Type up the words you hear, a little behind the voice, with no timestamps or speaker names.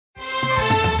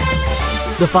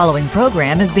The following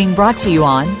program is being brought to you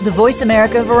on the Voice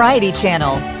America Variety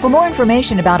Channel. For more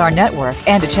information about our network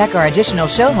and to check our additional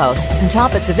show hosts and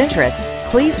topics of interest,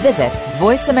 please visit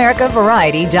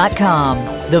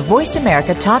voiceamericavariety.com. The Voice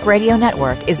America Talk Radio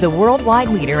Network is the worldwide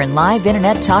leader in live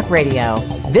Internet talk radio.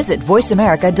 Visit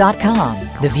voiceamerica.com.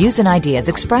 The views and ideas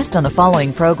expressed on the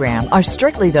following program are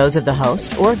strictly those of the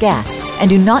host or guests and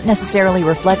do not necessarily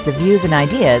reflect the views and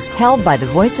ideas held by the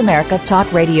Voice America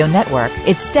Talk Radio Network,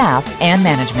 its staff, and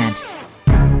management.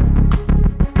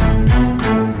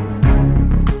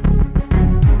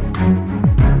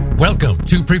 Welcome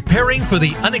to Preparing for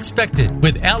the Unexpected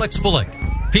with Alex Fullick.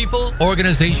 People,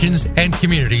 organizations, and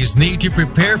communities need to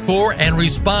prepare for and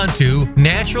respond to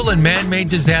natural and man-made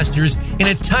disasters in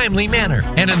a timely manner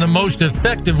and in the most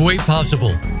effective way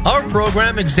possible. Our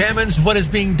program examines what is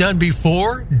being done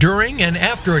before, during, and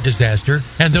after a disaster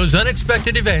and those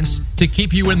unexpected events to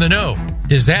keep you in the know.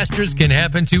 Disasters can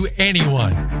happen to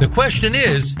anyone. The question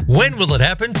is, when will it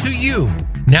happen to you?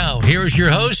 Now, here is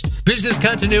your host, business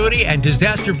continuity and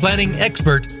disaster planning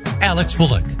expert, Alex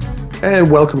Fullick.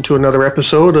 And welcome to another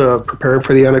episode of Preparing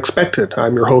for the Unexpected.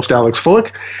 I'm your host, Alex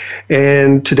Fullick,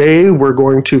 and today we're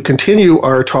going to continue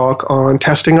our talk on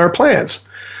testing our plans.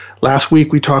 Last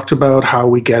week we talked about how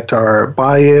we get our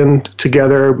buy-in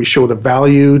together, we show the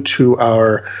value to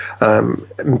our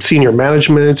senior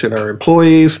management and our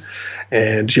employees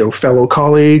and fellow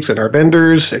colleagues and our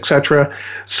vendors, etc.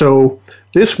 So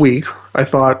this week I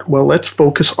thought, well, let's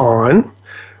focus on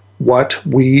what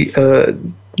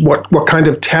kind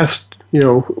of test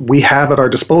we have at our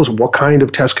disposal. What kind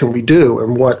of test can we do,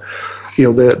 and what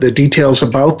the details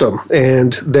about them,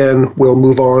 and then we'll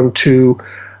move on to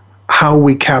how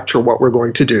we capture what we're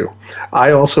going to do.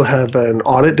 I also have an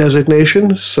audit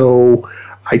designation, so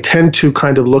I tend to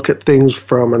kind of look at things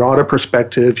from an audit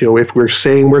perspective. If we're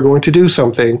saying we're going to do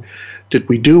something, did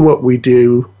we do what we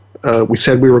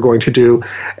said we were going to do?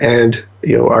 And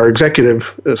our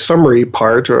executive summary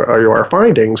part, or our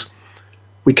findings,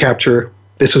 we capture,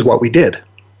 this is what we did.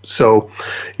 So,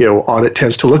 audit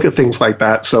tends to look at things like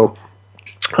that. So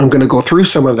I'm going to go through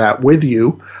some of that with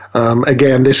you.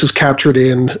 Again, this is captured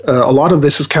in, a lot of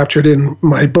this is captured in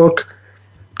my book,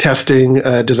 Testing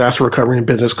Disaster Recovery and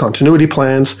Business Continuity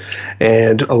Plans,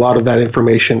 and a lot of that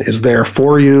information is there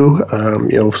for you.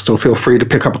 So feel free to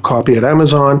pick up a copy at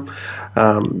Amazon.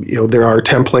 There are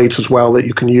templates as well that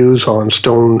you can use on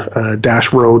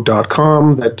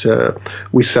stone-road.com that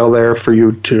we sell there for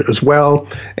you to as well,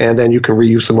 and then you can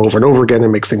reuse them over and over again. It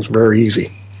makes things very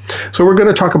easy. So we're going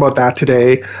to talk about that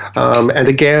today. And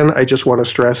again, I just want to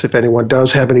stress, if anyone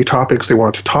does have any topics they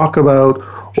want to talk about,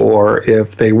 or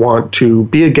if they want to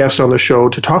be a guest on the show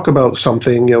to talk about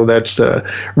something that's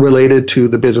related to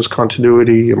the business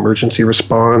continuity, emergency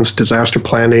response, disaster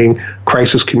planning,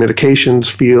 crisis communications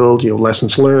field,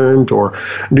 lessons learned, or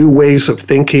new ways of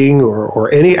thinking,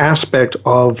 or any aspect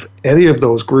of any of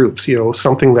those groups,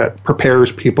 something that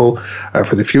prepares people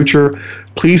for the future,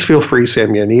 please feel free to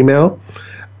send me an email,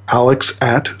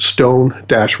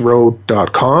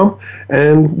 alex@stone-road.com,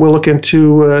 and we'll look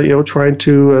into trying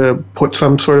to put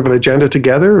some sort of an agenda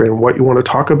together and what you want to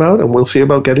talk about, and we'll see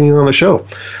about getting you on the show.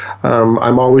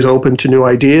 I'm always open to new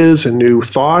ideas and new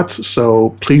thoughts,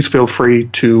 so please feel free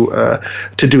to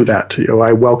do that.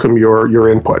 I welcome your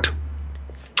input.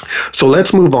 So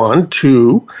let's move on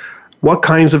to what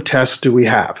kinds of tests do we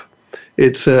have.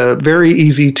 It's very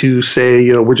easy to say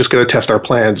we're just going to test our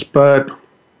plans, but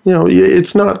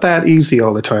it's not that easy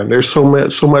all the time. There's so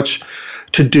much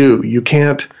to do. You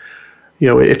can't,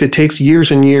 if it takes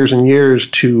years and years and years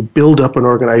to build up an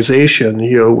organization,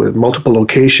 with multiple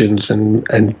locations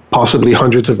and possibly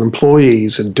hundreds of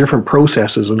employees and different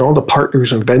processes and all the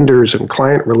partners and vendors and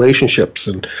client relationships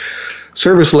and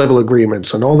service level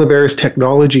agreements and all the various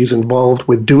technologies involved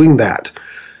with doing that,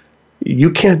 you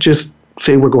can't just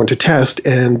say we're going to test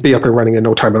and be up and running in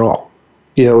no time at all.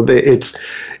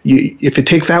 If it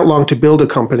takes that long to build a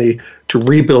company, to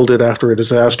rebuild it after a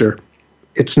disaster,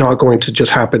 it's not going to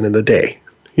just happen in a day.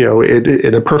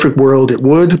 In a perfect world it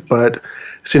would, but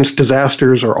since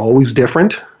disasters are always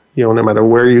different, no matter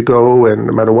where you go and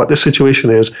no matter what the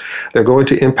situation is, they're going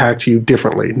to impact you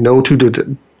differently. No two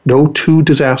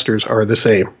disasters are the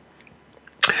same.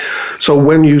 So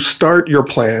when you start your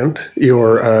plan,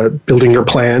 you're building your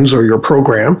plans or your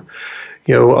program,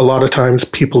 a lot of times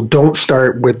people don't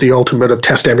start with the ultimate of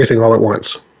test everything all at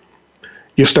once.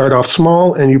 You start off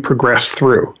small and you progress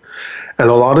through. And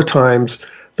a lot of times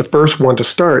the first one to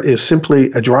start is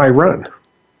simply a dry run.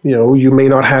 You may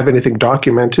not have anything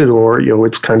documented, or,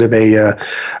 it's kind of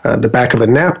the back of a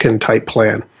napkin type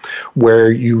plan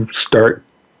where you start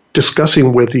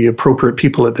discussing with the appropriate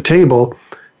people at the table,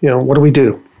 what do we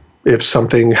do if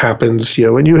something happens,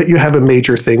 and you have a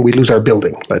major thing, we lose our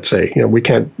building, let's say, we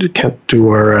can't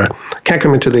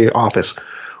come into the office.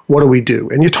 What do we do?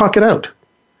 And you talk it out.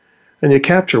 And you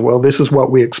capture, well, this is what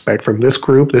we expect from this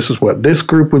group. This is what this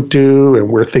group would do. And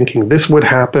we're thinking this would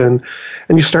happen.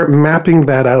 And you start mapping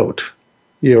that out,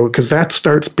 because that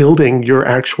starts building your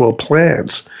actual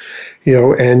plans,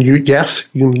 and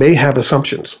you may have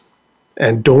assumptions.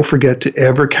 And don't forget to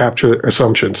ever capture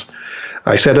assumptions.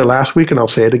 I said it last week and I'll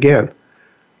say it again.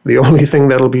 The only thing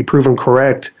that'll be proven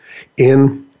correct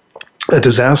in a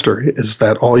disaster is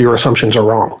that all your assumptions are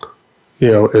wrong.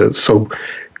 So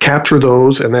capture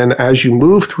those, and then as you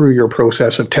move through your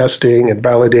process of testing and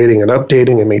validating and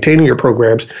updating and maintaining your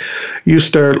programs, you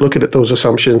start looking at those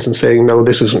assumptions and saying, no,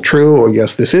 this isn't true, or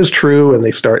yes, this is true, and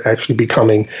they start actually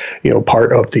becoming,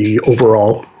 part of the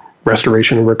overall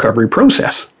restoration and recovery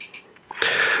process.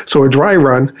 So a dry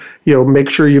run, make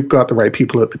sure you've got the right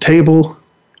people at the table.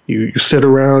 You sit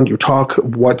around, you talk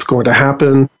what's going to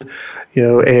happen,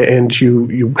 and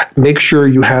you make sure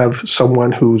you have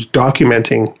someone who's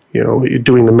documenting,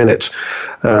 doing the minutes,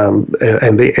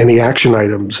 and any action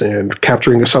items and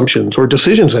capturing assumptions or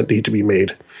decisions that need to be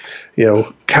made.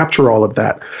 Capture all of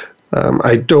that.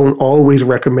 I don't always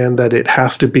recommend that it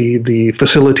has to be the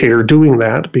facilitator doing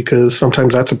that, because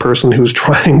sometimes that's a person who's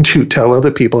trying to tell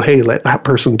other people, hey, let that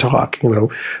person talk.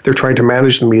 They're trying to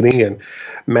manage the meeting and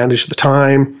manage the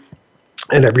time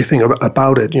and everything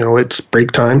about it. It's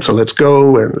break time, so let's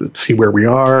go and see where we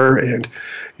are. And,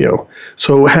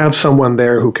 so have someone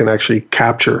there who can actually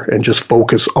capture and just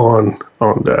focus on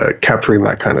capturing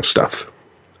that kind of stuff.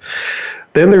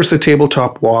 Then there's the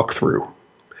tabletop walkthrough.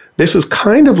 This is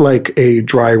kind of like a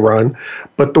dry run,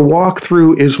 but the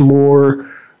walkthrough is more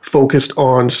focused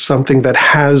on something that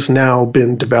has now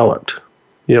been developed.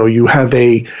 You have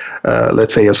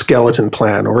let's say a skeleton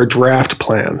plan or a draft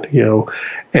plan,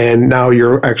 and now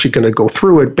you're actually going to go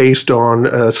through it based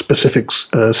on specific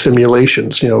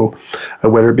simulations,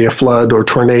 whether it be a flood or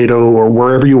tornado or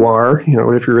wherever you are.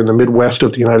 If you're in the Midwest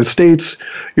of the United States,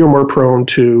 you're more prone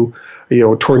to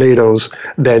tornadoes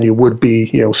than you would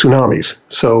be, tsunamis.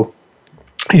 So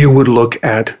you would look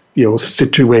at,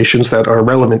 situations that are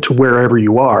relevant to wherever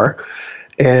you are,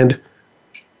 and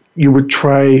you would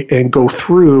try and go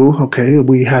through, okay,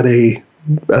 we had a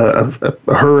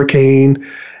hurricane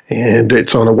and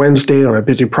it's on a Wednesday on a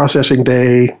busy processing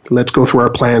day. Let's go through our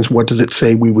plans. What does it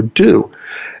say we would do?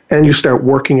 And you start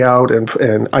working out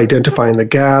and identifying the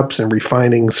gaps and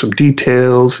refining some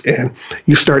details, and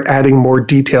you start adding more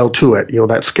detail to it.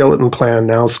 That skeleton plan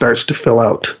now starts to fill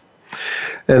out.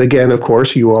 And again, of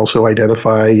course, you also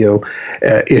identify,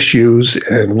 issues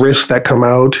and risks that come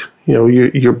out.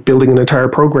 You're building an entire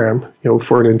program,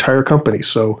 for an entire company.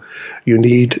 So you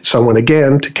need someone,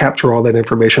 again, to capture all that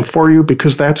information for you,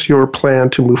 because that's your plan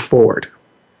to move forward,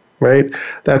 right?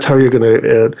 That's how you're going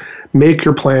to make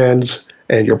your plans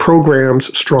and your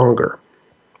programs stronger.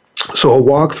 So a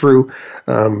walkthrough,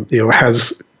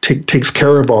 takes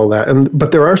care of all that.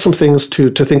 But there are some things to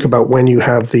think about when you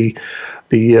have the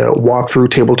walkthrough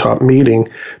tabletop meeting,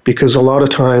 because a lot of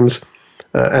times,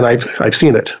 and I've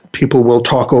seen it, people will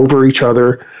talk over each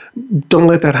other. Don't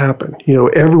let that happen.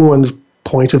 Everyone's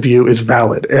point of view is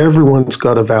valid. Everyone's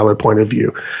got a valid point of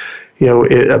view.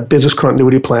 A business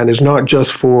continuity plan is not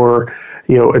just for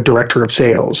a director of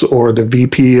sales or the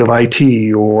VP of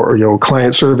IT or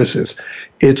client services.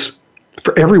 It's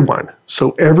for everyone.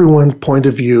 So everyone's point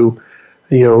of view,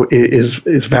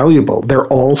 is valuable. They're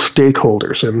all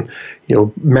stakeholders, and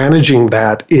managing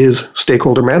that is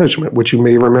stakeholder management, which you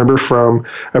may remember from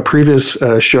a previous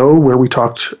show where we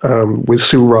talked with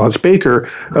Sue Ross Baker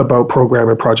about program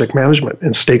and project management,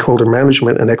 and stakeholder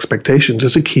management and expectations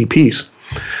is a key piece.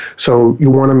 So you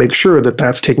want to make sure that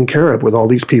that's taken care of with all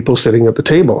these people sitting at the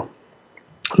table.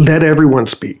 Let everyone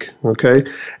speak, okay?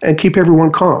 And keep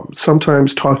everyone calm.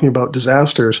 Sometimes talking about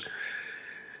disasters,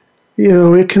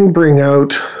 it can bring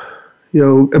out,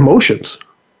 emotions,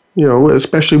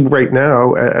 especially right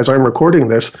now, as I'm recording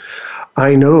this.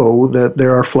 I know that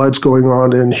there are floods going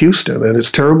on in Houston, and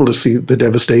it's terrible to see the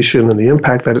devastation and the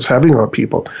impact that it's having on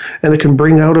people, and it can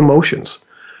bring out emotions.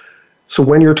 So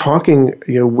when you're talking,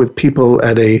 with people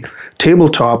at a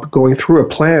tabletop, going through a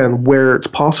plan where it's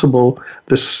possible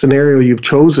the scenario you've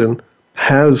chosen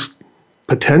has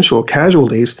potential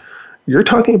casualties, you're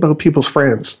talking about people's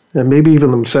friends and maybe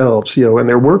even themselves, and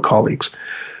their work colleagues.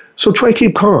 So try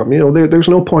keep calm. There's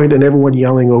no point in everyone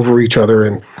yelling over each other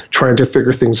and trying to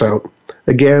figure things out.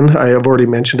 Again, I have already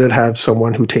mentioned it, have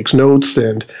someone who takes notes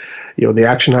and, the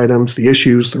action items, the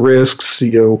issues, the risks,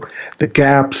 the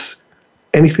gaps,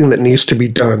 anything that needs to be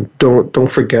done. Don't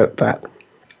forget that.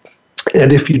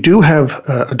 And if you do have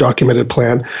a documented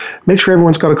plan, make sure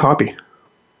everyone's got a copy.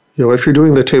 If you're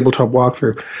doing the tabletop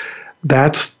walkthrough,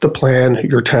 that's the plan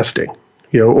you're testing,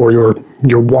 or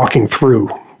you're walking through.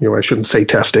 I shouldn't say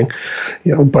testing,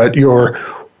 but you're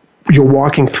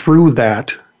walking through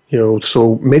that.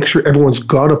 So make sure everyone's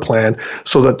got a plan,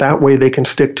 so that way they can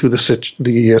stick to the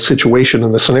situation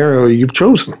and the scenario you've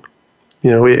chosen.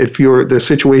 If the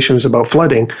situation is about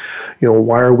flooding,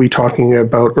 why are we talking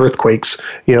about earthquakes,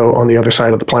 on the other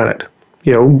side of the planet?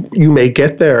 You may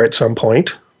get there at some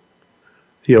point,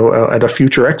 at a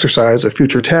future exercise, a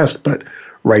future test, but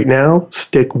right now,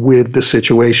 stick with the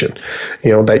situation,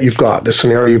 that you've got. The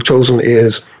scenario you've chosen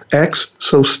is X,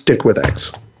 so stick with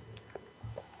X.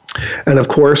 And of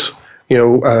course,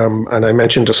 and I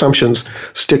mentioned assumptions,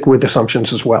 stick with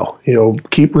assumptions as well.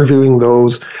 Keep reviewing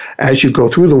those as you go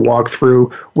through the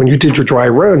walkthrough. When you did your dry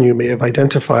run, you may have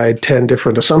identified 10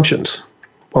 different assumptions.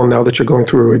 Well, now that you're going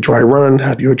through a dry run,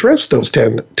 have you addressed those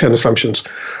 10 assumptions?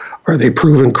 Are they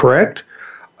proven correct?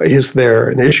 Is there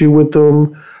an issue with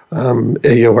them?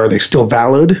 Are they still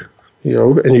valid?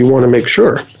 And you want to make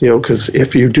sure, because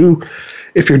if you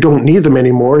don't need them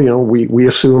anymore, we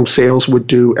assume sales would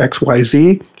do X, Y,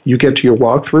 Z. You get to your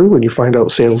walkthrough and you find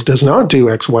out sales does not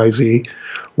do X, Y, Z.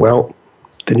 Well,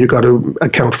 then you got to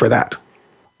account for that.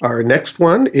 Our next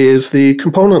one is the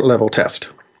component level test.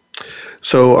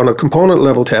 So on a component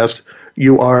level test,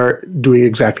 you are doing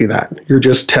exactly that. You're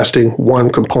just testing one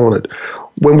component.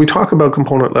 When we talk about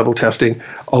component level testing,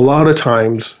 a lot of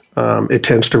times it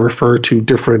tends to refer to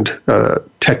different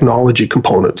technology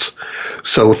components.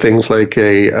 So things like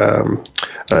the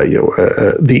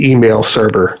email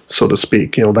server, so to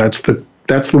speak. That's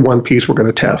the one piece we're going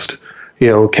to test.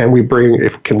 Can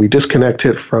we disconnect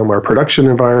it from our production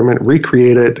environment,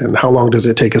 recreate it, and how long does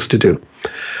it take us to do?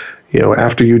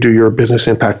 After you do your business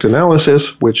impact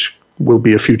analysis, which will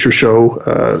be a future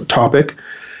show topic,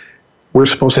 we're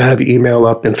supposed to have email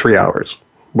up in 3 hours.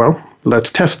 Well,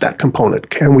 let's test that component.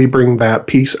 Can we bring that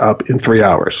piece up in 3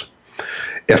 hours?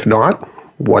 If not,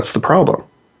 what's the problem?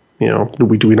 Do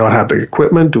we not have the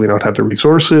equipment? Do we not have the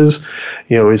resources?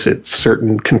 Is it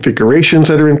certain configurations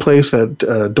that are in place that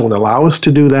don't allow us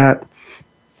to do that?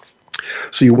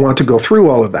 So you want to go through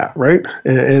all of that, right?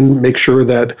 And make sure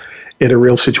that in a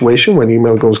real situation, when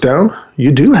email goes down,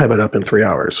 you do have it up in 3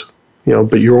 hours.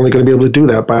 But you're only going to be able to do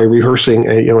that by rehearsing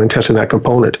and testing that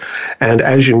component. And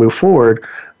as you move forward,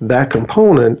 that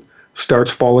component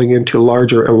starts falling into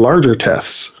larger and larger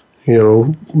tests.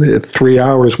 3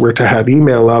 hours we're to have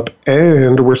email up,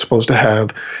 and we're supposed to have,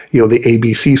 the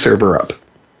ABC server up.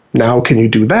 Now, can you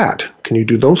do that? Can you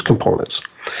do those components?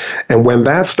 And when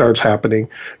that starts happening,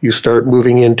 you start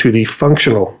moving into the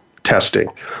functional testing,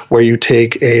 where you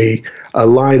take a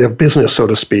line of business, so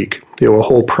to speak, a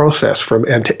whole process from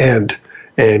end to end,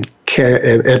 and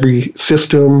every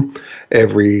system,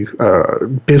 every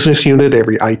business unit,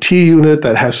 every IT unit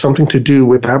that has something to do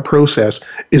with that process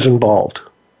is involved.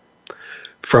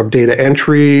 From data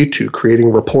entry to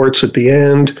creating reports at the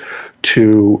end,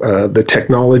 to the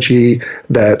technology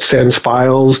that sends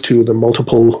files to the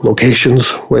multiple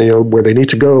locations where they need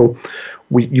to go.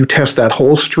 You test that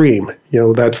whole stream.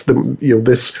 That's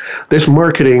this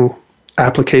marketing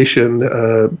application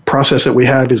process that we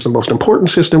have is the most important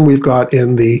system we've got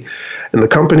in the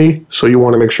company. So you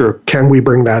want to make sure, can we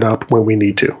bring that up when we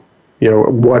need to?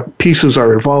 What pieces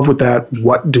are involved with that?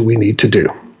 What do we need to do?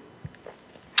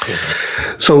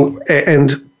 So,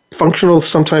 and functional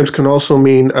sometimes can also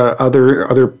mean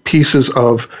other pieces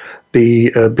of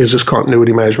the business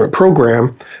continuity management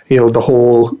program. The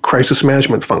whole crisis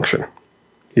management function.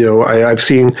 I've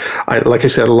seen, like I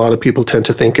said, a lot of people tend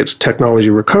to think it's technology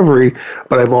recovery,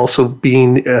 but I've also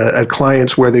been at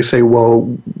clients where they say, well,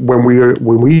 when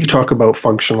we talk about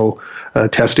functional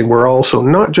testing, we're also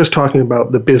not just talking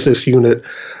about the business unit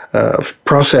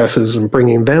processes and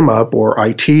bringing them up, or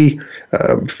IT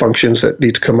functions that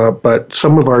need to come up, but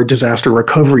some of our disaster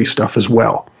recovery stuff as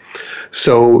well.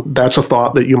 So that's a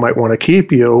thought that you might want to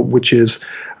keep, which is,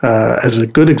 as a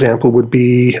good example, would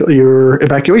be your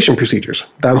evacuation procedures,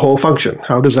 that whole function.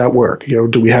 How does that work?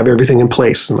 Do we have everything in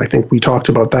place? And I think we talked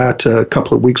about that a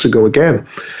couple of weeks ago again.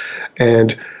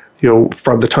 And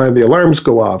from the time the alarms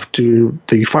go off, do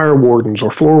the fire wardens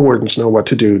or floor wardens know what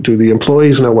to do? Do the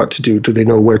employees know what to do? Do they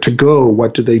know where to go?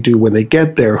 What do they do when they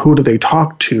get there? Who do they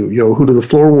talk to? Who do the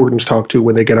floor wardens talk to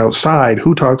when they get outside?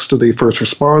 Who talks to the first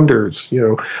responders?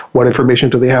 What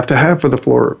information do they have to have for the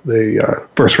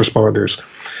first responders?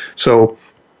 So,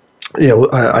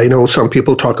 I know some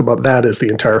people talk about that as the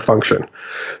entire function.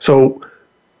 So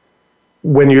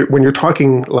when you're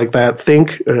talking like that,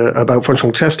 think about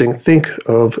functional testing. Think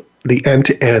of the end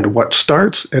to end, what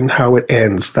starts and how it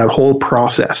ends. That whole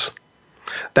process.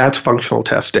 That's functional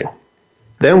testing.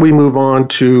 Then we move on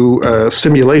to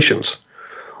simulations,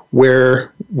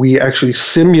 where we actually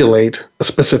simulate a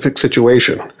specific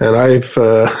situation. And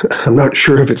I'm not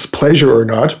sure if it's pleasure or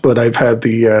not, but I've had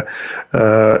the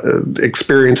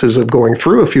experiences of going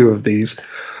through a few of these,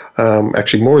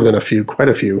 actually more than a few, quite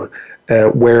a few,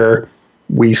 where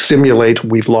we simulate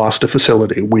we've lost a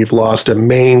facility, we've lost a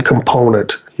main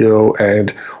component,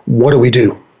 and what do we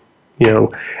do?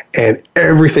 And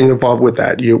everything involved with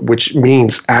that, which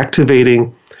means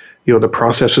activating, the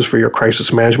processes for your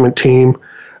crisis management team,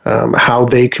 how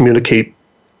they communicate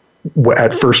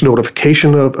at first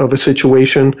notification of a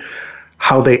situation,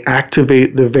 how they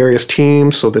activate the various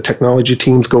teams. So the technology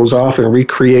teams goes off and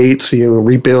recreates,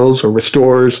 rebuilds or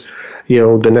restores,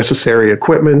 the necessary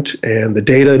equipment and the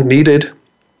data needed,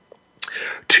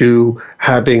 to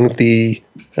having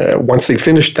once they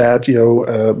finish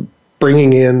that,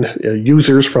 bringing in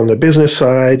users from the business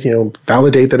side,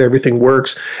 validate that everything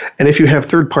works. And if you have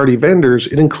third-party vendors,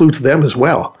 it includes them as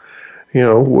well.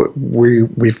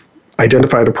 We've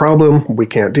identified a problem. We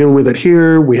can't deal with it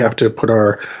here. We have to put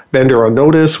our vendor on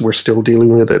notice. We're still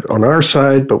dealing with it on our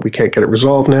side, but we can't get it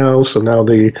resolved now. So now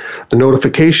the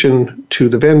notification to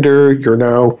the vendor, you're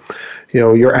now,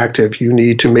 you're active. You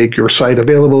need to make your site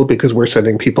available because we're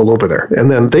sending people over there. And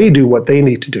then they do what they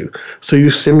need to do. So you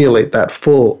simulate that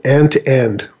full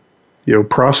end-to-end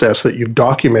process that you've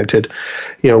documented,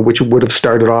 which would have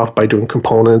started off by doing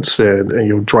components and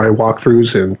dry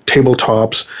walkthroughs and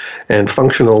tabletops and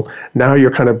functional. Now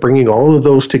you're kind of bringing all of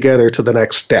those together to the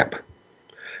next step,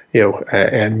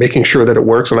 and making sure that it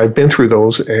works. And I've been through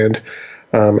those. And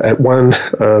at one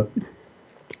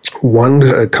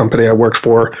company I worked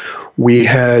for, we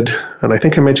had, and I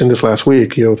think I mentioned this last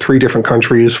week, 3 different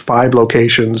countries, 5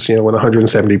 locations, and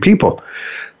 170 people.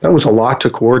 That was a lot to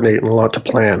coordinate and a lot to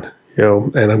plan.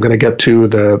 And I'm going to get to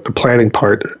the planning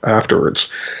part afterwards,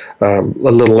 a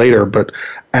little later. But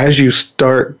as you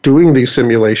start doing these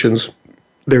simulations,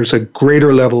 there's a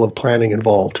greater level of planning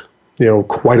involved,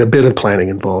 quite a bit of planning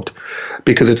involved,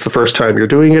 because it's the first time you're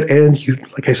doing it. And you,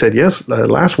 like I said,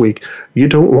 last week, you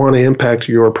don't want to impact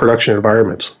your production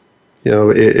environments.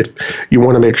 If you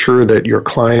want to make sure that your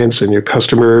clients and your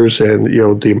customers and,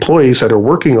 the employees that are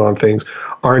working on things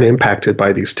aren't impacted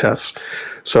by these tests.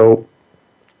 So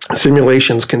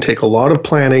simulations can take a lot of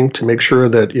planning to make sure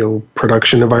that,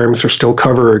 production environments are still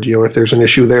covered. If there's an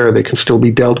issue there, they can still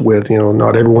be dealt with.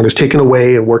 Not everyone is taken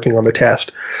away and working on the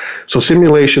test. So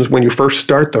simulations, when you first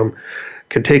start them,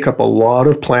 can take up a lot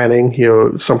of planning,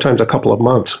 sometimes a couple of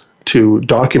months to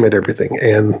document everything.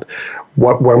 And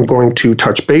what I'm going to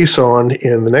touch base on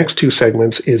in the next 2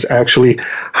 segments is actually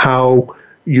how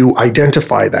you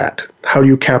identify that, how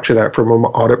you capture that from an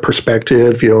audit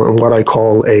perspective, and what I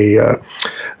call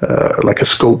like a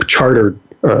scope charter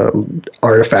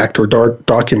artifact or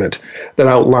document that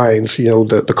outlines,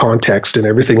 the context and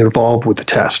everything involved with the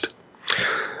test.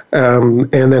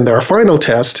 And then our final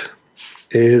test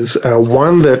is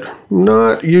one that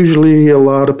not usually a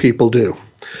lot of people do,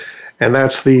 and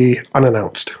that's the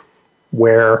unannounced,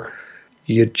 where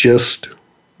you just,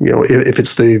 if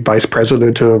it's the vice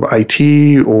president of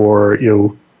IT or,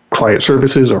 client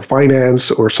services or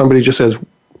finance, or somebody just says,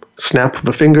 snap of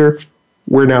a finger,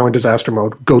 we're now in disaster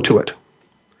mode, go to it.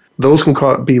 Those can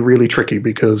be really tricky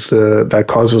because that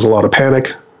causes a lot of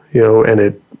panic, and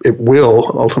it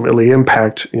will ultimately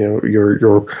impact,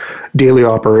 your daily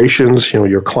operations,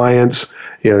 your clients,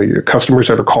 your customers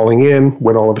that are calling in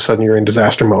when all of a sudden you're in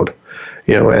disaster mode.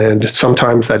 And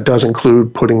sometimes that does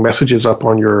include putting messages up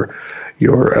on your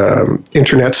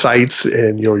internet sites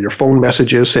and your phone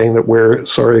messages saying that we're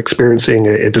experiencing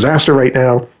a disaster right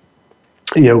now.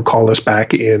 Call us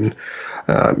back in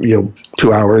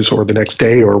 2 hours or the next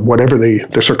day or whatever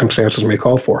the circumstances may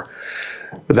call for.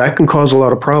 That can cause a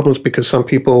lot of problems because some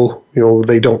people,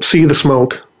 they don't see the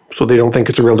smoke, so they don't think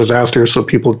it's a real disaster. So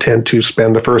people tend to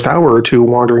spend the first hour or 2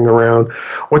 wandering around,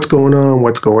 what's going on,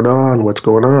 what's going on, what's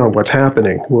going on, what's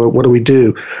happening, what do we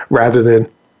do, rather than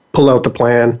pull out the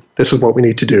plan, this is what we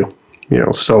need to do.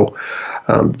 So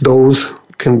those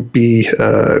can be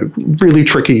really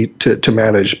tricky to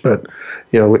manage. But,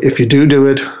 if you do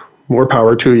it, more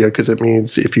power to you, because it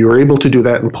means if you're able to do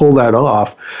that and pull that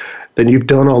off, then you've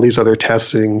done all these other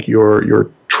testing, your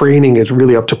training is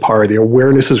really up to par, the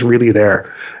awareness is really there.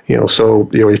 So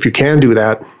if you can do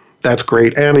that, that's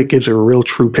great, and it gives a real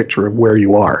true picture of where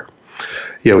you are,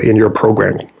 in your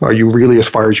program. Are you really as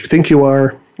far as you think you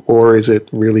are, or is it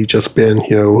really just been,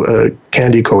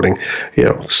 candy coating?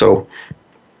 So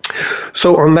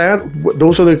So on that,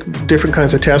 those are the different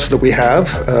kinds of tests that we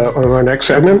have. On our next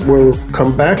segment, we'll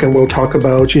come back and we'll talk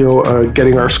about,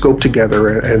 getting our scope together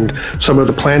and some of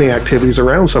the planning activities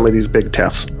around some of these big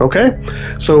tests. Okay?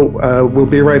 So we'll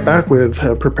be right back with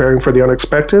Preparing for the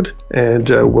Unexpected, and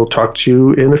we'll talk to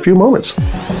you in a few moments.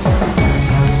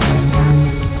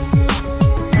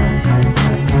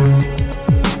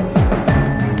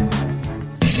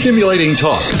 Stimulating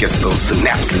talk gets those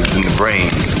synapses in the brain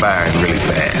firing really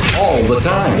fast. All the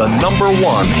time. The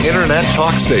 #1 internet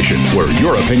talk station where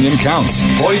your opinion counts.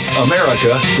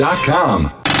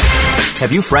 VoiceAmerica.com.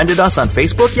 Have you friended us on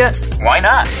Facebook yet? Why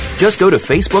not? Just go to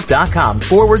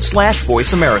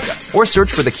Facebook.com/Voice America or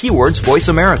search for the keywords Voice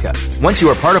America. Once you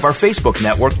are part of our Facebook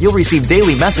network, you'll receive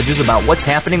daily messages about what's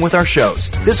happening with our shows,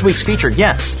 this week's featured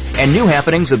guests, and new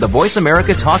happenings of the Voice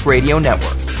America Talk Radio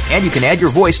Network. And you can add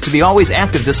your voice to the always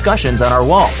active discussions on our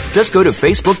wall. Just go to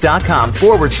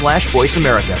Facebook.com/Voice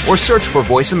America or search for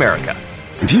Voice America.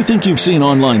 If you think you've seen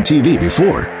online TV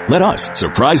before, let us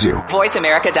surprise you.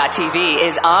 VoiceAmerica.tv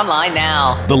is online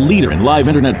now. The leader in live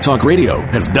internet talk radio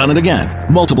has done it again.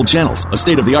 Multiple channels, a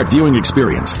state-of-the-art viewing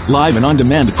experience, live and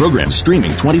on-demand programs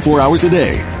streaming 24 hours a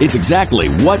day. It's exactly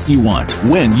what you want,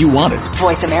 when you want it.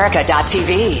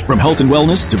 VoiceAmerica.tv. From health and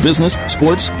wellness to business,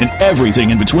 sports, and everything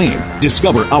in between.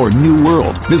 Discover our new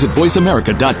world. Visit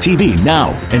VoiceAmerica.tv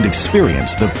now and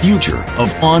experience the future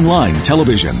of online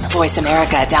television.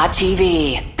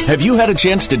 VoiceAmerica.tv. Have you had a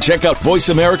chance to check out Voice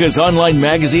America's online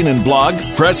magazine and blog,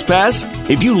 Press Pass?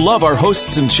 If you love our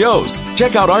hosts and shows,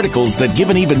 check out articles that give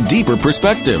an even deeper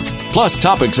perspective. Plus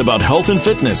topics about health and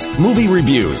fitness, movie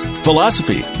reviews,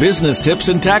 philosophy, business tips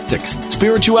and tactics,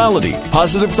 spirituality,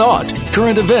 positive thought,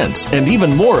 current events, and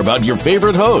even more about your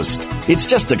favorite host. It's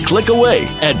just a click away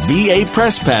at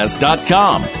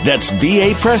VAPressPass.com. That's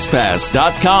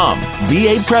VAPressPass.com.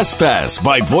 VA Press Pass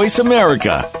by Voice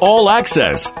America. All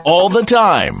access, all the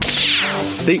time.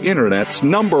 The Internet's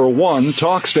 #1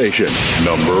 talk station.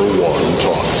 #1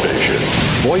 talk station.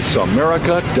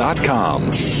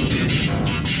 VoiceAmerica.com.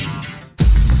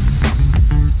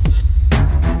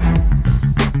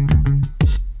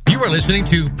 You are listening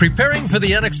to Preparing for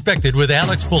the Unexpected with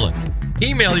Alex Fullick.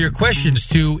 Email your questions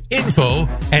to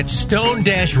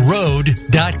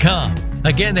info@stone-road.com.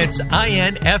 Again, that's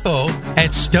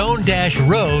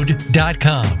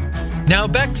info@stone-road.com. Now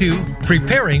back to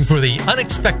Preparing for the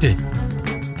Unexpected.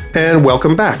 And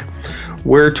welcome back.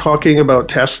 We're talking about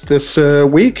tests this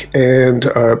week and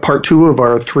part 2 of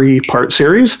our 3-part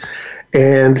series.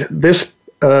 And this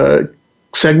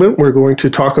segment, we're going to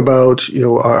talk about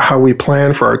how we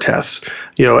plan for our tests,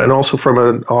 and also from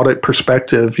an audit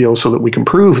perspective, so that we can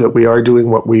prove that we are doing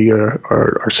what we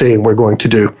are saying we're going to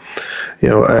do.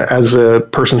 As a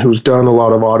person who's done a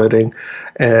lot of auditing,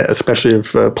 especially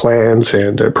of plans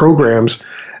and programs,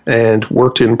 and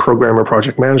worked in program or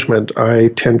project management,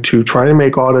 I tend to try and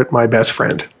make audit my best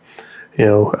friend.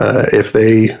 If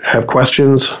they have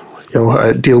questions,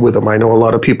 deal with them. I know a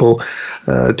lot of people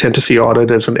tend to see audit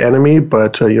as an enemy,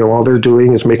 but all they're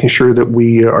doing is making sure that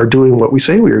we are doing what we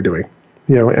say we are doing,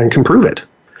 and can prove it.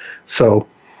 So,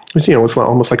 it's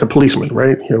almost like a policeman,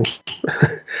 right?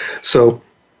 So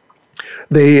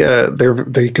they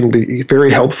can be very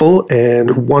helpful,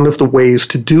 and one of the ways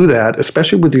to do that,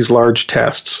 especially with these large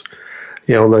tests,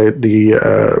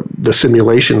 the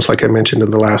simulations, like I mentioned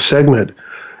in the last segment,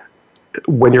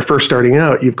 when you're first starting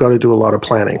out, you've got to do a lot of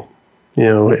planning.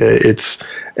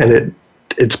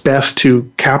 It's best to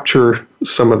capture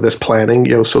some of this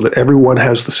planning, so that everyone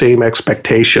has the same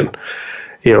expectation.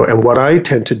 And what I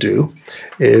tend to do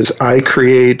is I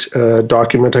create a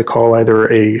document I call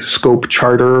either a scope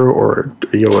charter or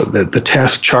the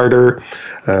test charter,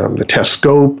 the test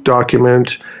scope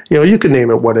document. You can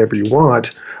name it whatever you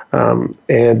want,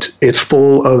 and it's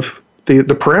full of the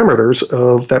parameters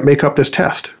that make up this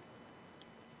test.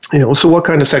 So what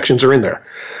kind of sections are in there?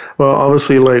 Well,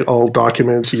 obviously, like all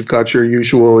documents, you've got your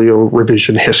usual,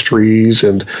 revision histories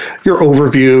and your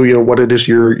overview, what it is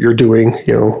you're doing.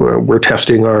 We're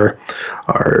testing our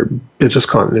business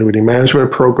continuity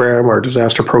management program, our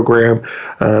disaster program,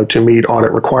 to meet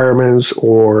audit requirements,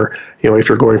 or if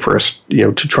you're going for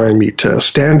to try and meet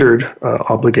standard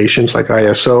obligations like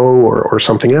ISO or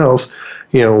something else.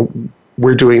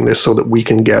 We're doing this so that we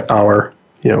can get our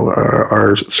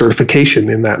certification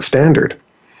in that standard.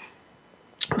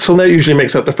 So that usually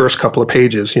makes up the first couple of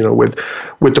pages, with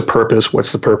the purpose.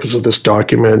 What's the purpose of this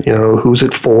document? Who's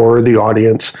it for? The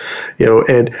audience,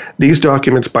 and these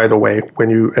documents, by the way,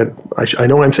 I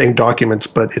know I'm saying documents,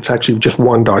 but it's actually just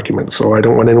one document. So I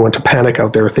don't want anyone to panic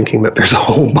out there thinking that there's a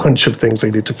whole bunch of things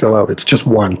they need to fill out. It's just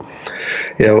one.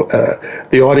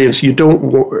 The audience,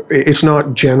 it's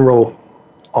not general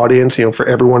audience, for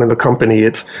everyone in the company.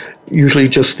 It's usually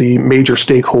just the major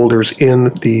stakeholders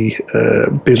in the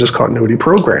business continuity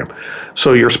program.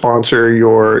 So your sponsor,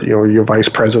 your vice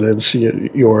presidents,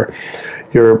 your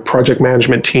project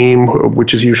management team,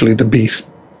 which is usually the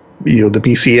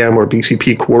BCM or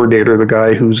BCP coordinator, the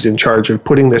guy who's in charge of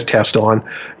putting this test on,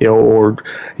 and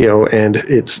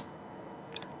it's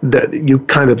that you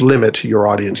kind of limit your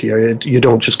audience. You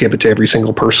don't just give it to every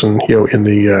single person, in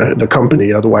the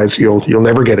company. Otherwise, you'll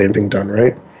never get anything done,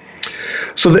 right?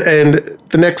 So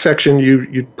the next section,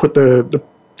 you put the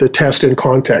test in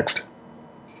context.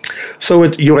 So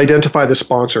you identify the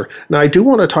sponsor. Now, I do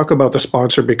want to talk about the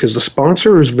sponsor because the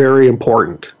sponsor is very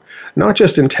important, not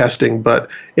just in testing, but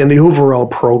in the overall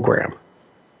program.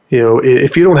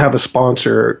 If you don't have a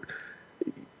sponsor,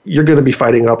 you're going to be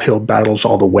fighting uphill battles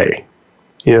all the way.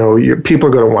 People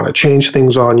are going to want to change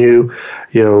things on you,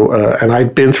 and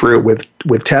I've been through it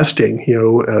with testing.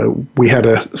 We had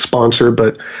a sponsor,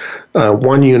 but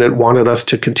one unit wanted us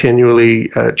to continually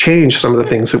change some of the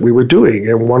things that we were doing.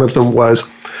 And one of them was,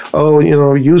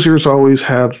 users always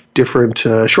have different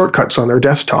shortcuts on their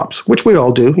desktops, which we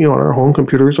all do, on our home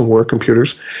computers and work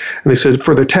computers. And they said,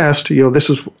 for the test, this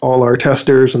is all our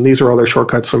testers, and these are all their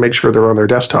shortcuts, so make sure they're on their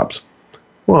desktops.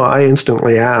 Well, I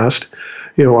instantly asked,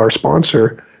 our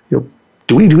sponsor,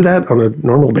 do we do that on a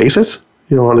normal basis,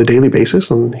 on a daily basis?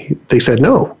 And they said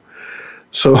no.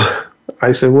 So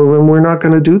I said, well, then we're not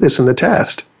going to do this in the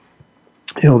test.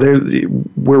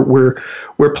 We're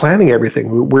planning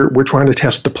everything. We're trying to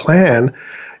test the plan.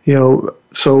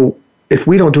 So if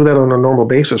we don't do that on a normal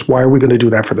basis, why are we going to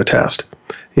do that for the test?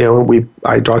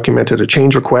 I documented a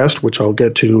change request, which I'll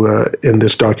get to in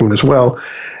this document as well,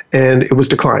 and it was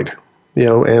declined.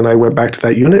 And I went back to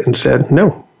that unit and said,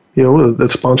 no. The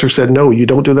sponsor said, no, you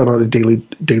don't do that on a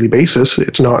daily basis.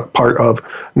 It's not part of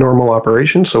normal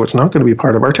operations, so it's not going to be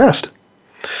part of our test.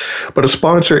 But a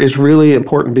sponsor is really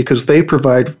important because they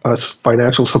provide us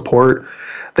financial support.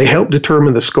 They help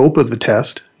determine the scope of the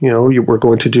test. We're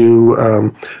going to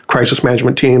do crisis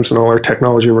management teams and all our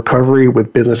technology recovery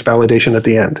with business validation at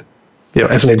the end,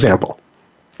 as an example.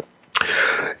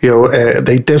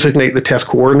 They designate the test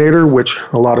coordinator, which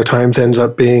a lot of times ends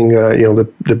up being, the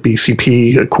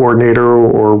BCP coordinator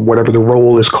or whatever the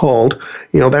role is called.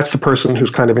 That's the person who's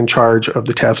kind of in charge of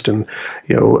the test, and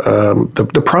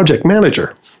the project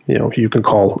manager. You can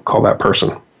call that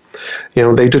person.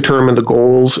 They determine the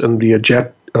goals and the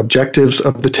objectives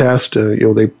of the test.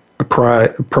 They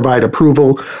provide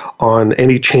approval on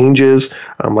any changes,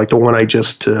 like the one I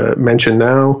just mentioned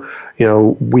now.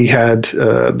 We had,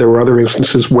 there were other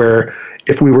instances where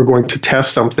if we were going to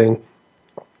test something,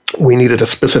 we needed a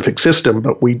specific system,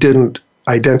 but we didn't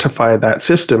identify that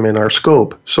system in our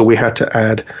scope. So we had to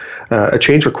add a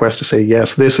change request to say,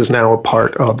 yes, this is now a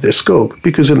part of this scope,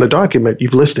 because in the document,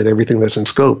 you've listed everything that's in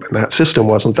scope, and that system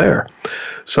wasn't there.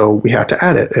 So we had to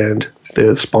add it, and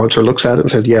the sponsor looks at it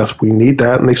and says, yes, we need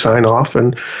that, and they sign off,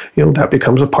 and that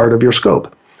becomes a part of your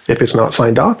scope. If it's not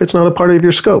signed off, it's not a part of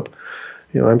your scope.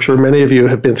 I'm sure many of you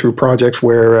have been through projects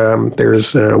where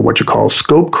there's what you call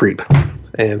scope creep,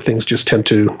 and things just tend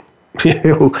to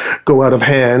go out of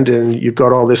hand, and you've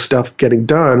got all this stuff getting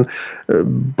done,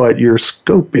 but your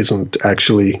scope isn't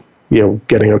actually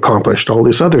getting accomplished. All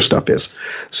this other stuff is.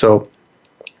 So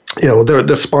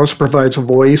the sponsor provides a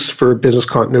voice for business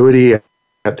continuity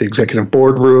at the executive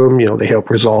boardroom. They help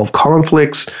resolve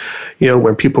conflicts,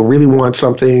 when people really want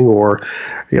something, or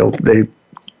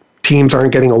teams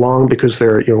aren't getting along because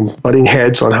they're butting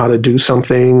heads on how to do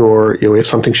something, or if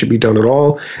something should be done at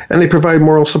all, and they provide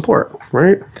moral support,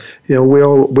 right? We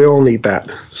all need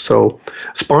that. So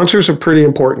sponsors are pretty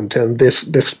important, and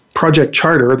this project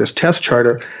charter, this test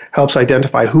charter, helps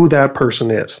identify who that person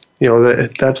is.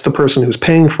 That's the person who's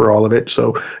paying for all of it,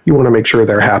 so you want to make sure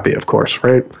they're happy, of course,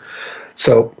 right?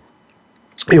 So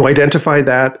identify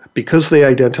that. Because they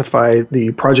identify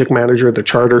the project manager, the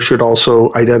charter should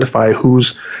also identify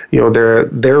who's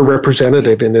their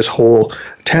representative in this whole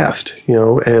test,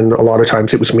 and a lot of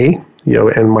times it was me,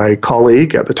 and my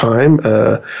colleague at the time,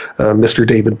 Mr.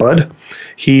 David Budd.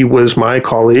 He was my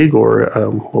colleague, or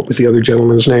what was the other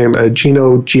gentleman's name?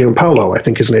 Gino Giampaolo, I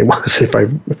think his name was, if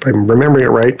I'm remembering it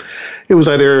right. It was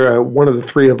either one of the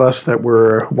three of us that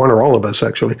were, one or all of us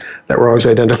actually, that were always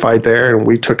identified there, and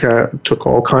we took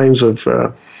all kinds of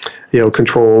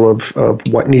control of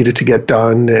what needed to get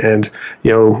done, and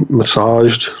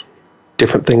massaged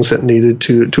different things that needed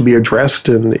to be addressed,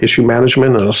 and issue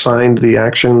management, and assigned the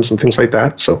actions and things like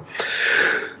that.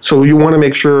 So you want to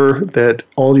make sure that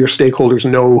all your stakeholders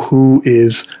know who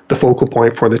is the focal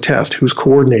point for the test, who's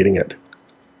coordinating it.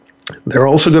 They're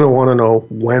also going to want to know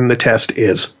when the test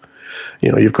is.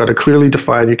 You've got to clearly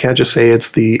define. You can't just say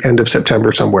it's the end of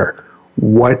September somewhere.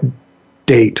 What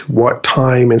date, what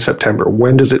time in September?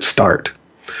 When does it start?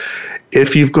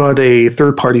 If you've got a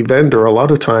third-party vendor, a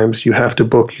lot of times you have to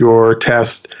book your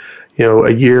test,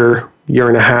 a year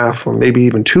and a half, or maybe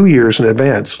even 2 years in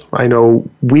advance. I know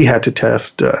we had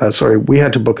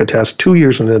to book a test 2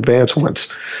 years in advance once,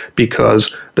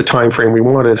 because the time frame we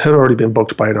wanted had already been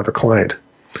booked by another client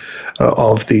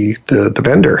of the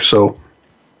vendor. So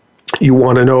you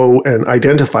want to know and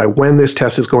identify when this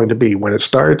test is going to be, when it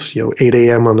starts, 8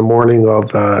 a.m. on the morning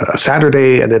of a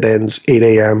Saturday, and it ends 8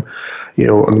 a.m.,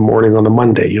 on the morning on the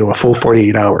Monday, a full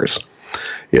 48 hours.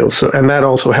 And that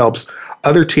also helps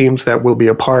other teams that will be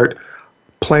a part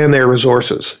plan their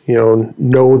resources,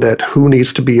 know that who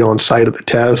needs to be on site at the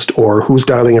test, or who's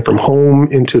dialing in from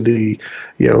home into the,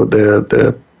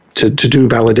 to do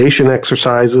validation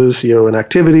exercises, and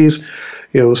activities,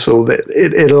 so that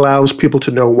it allows people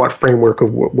to know what framework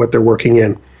of what they're working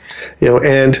in.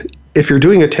 And if you're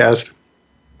doing a test,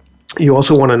 you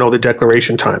also want to know the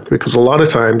declaration time, because a lot of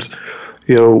times,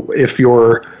 if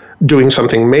you're doing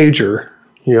something major,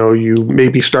 you may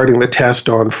be starting the test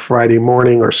on Friday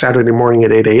morning or Saturday morning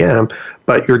at 8 a.m.,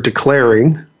 but you're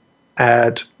declaring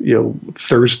at,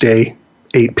 Thursday,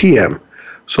 8 p.m.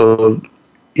 So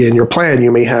in your plan,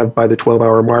 you may have by the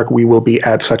 12-hour mark, we will be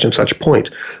at such and such point.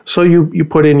 So you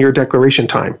put in your declaration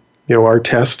time. Our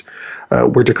test,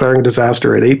 we're declaring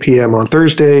disaster at 8 p.m. on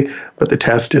Thursday, but the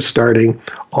test is starting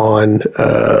on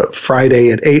Friday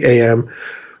at 8 a.m.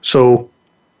 So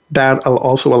that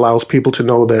also allows people to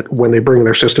know that when they bring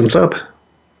their systems up,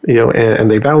 and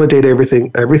they validate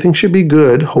everything should be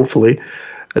good, hopefully,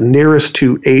 nearest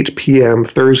to 8 p.m.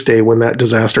 Thursday when that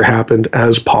disaster happened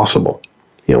as possible.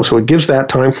 So it gives that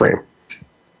time frame.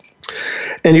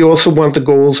 And you also want the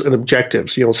goals and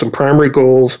objectives, some primary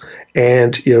goals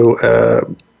and,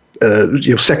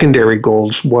 secondary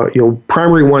goals.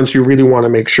 Primary ones you really want to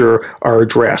make sure are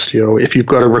addressed. If you've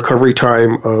got a recovery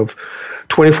time of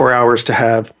 24 hours to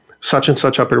have such and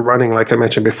such up and running, like I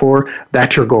mentioned before,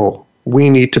 that's your goal.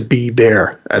 We need to be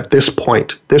there at this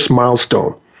point, this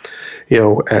milestone,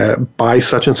 by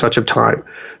such and such a time.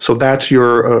 So that's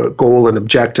your goal and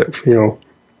objective,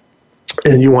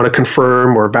 and you want to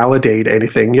confirm or validate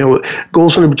anything.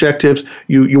 Goals and objectives,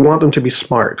 you want them to be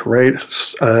smart, right?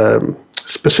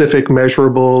 Specific,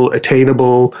 measurable,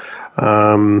 attainable,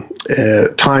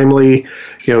 timely.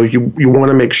 You want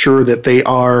to make sure that they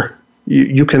are,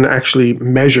 you can actually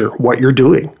measure what you're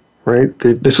doing, right?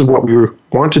 This is what we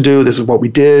want to do, this is what we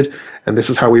did, and this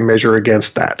is how we measure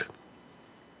against that.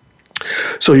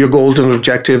 So your goals and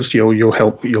objectives,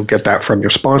 you'll get that from your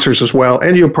sponsors as well,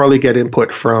 and you'll probably get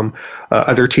input from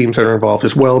other teams that are involved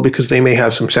as well, because they may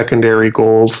have some secondary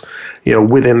goals,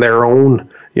 within their own,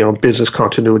 business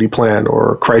continuity plan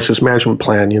or crisis management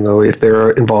plan. If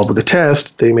they're involved with the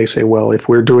test, they may say, well, if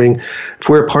we're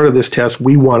a part of this test,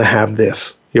 we want to have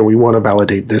this. We want to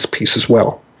validate this piece as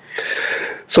well.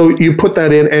 So you put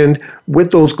that in, and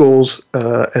with those goals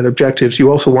and objectives, you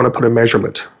also want to put a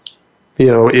measurement.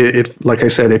 If, like I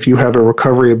said, if you have a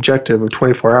recovery objective of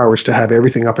 24 hours to have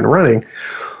everything up and running,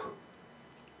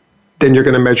 then you're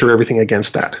going to measure everything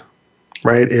against that,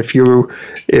 right? If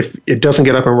it doesn't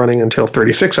get up and running until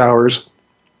 36 hours,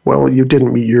 well, you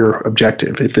didn't meet your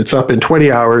objective. If it's up in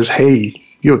 20 hours, hey,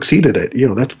 you exceeded it.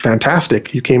 That's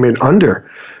fantastic. You came in under.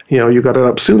 You got it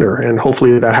up sooner, and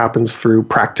hopefully that happens through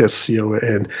practice,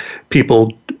 and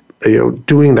people,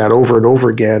 doing that over and over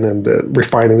again, and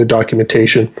refining the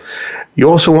documentation. You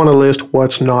also want to list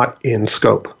what's not in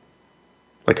scope.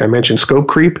 Like I mentioned, scope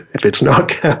creep. If it's not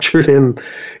captured in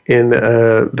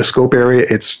the scope area,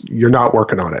 you're not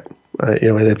working on it.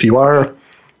 And if you are,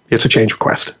 it's a change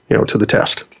request, to the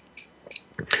test.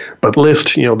 But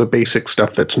list, the basic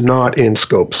stuff that's not in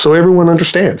scope, so everyone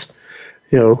understands.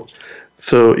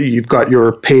 So you've got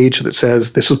your page that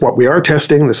says, this is what we are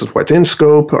testing, this is what's in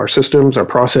scope, our systems, our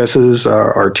processes,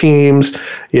 our teams,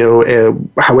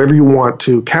 however you want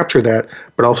to capture that,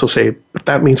 but also say, but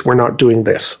that means we're not doing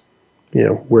this.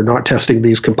 We're not testing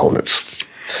these components.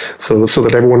 So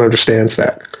that everyone understands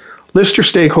that. List your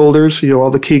stakeholders,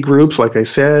 all the key groups, like I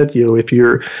said, if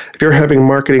you're having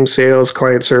marketing, sales,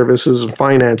 client services, and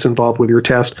finance involved with your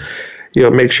test,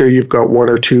 make sure you've got one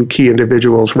or two key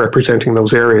individuals representing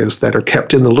those areas that are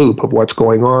kept in the loop of what's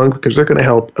going on, because they're going to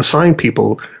help assign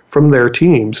people from their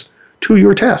teams to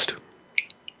your test.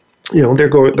 They're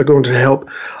going to help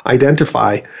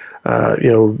identify,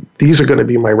 these are going to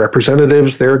be my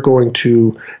representatives. They're going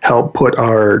to help put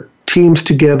our teams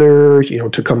together,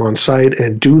 to come on site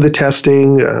and do the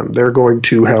testing. They're going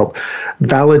to help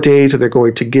validate. They're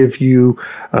going to give you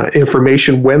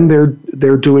information when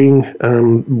they're doing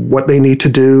what they need to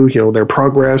do, their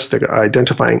progress, they're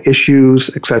identifying issues,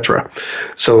 etc.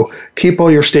 So keep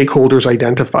all your stakeholders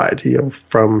identified,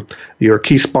 from your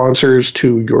key sponsors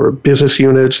to your business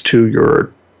units to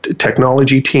your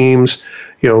technology teams.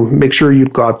 Make sure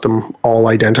you've got them all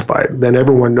identified. Then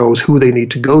everyone knows who they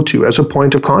need to go to as a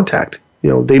point of contact.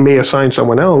 They may assign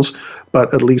someone else,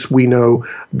 but at least we know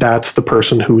that's the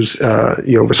person who's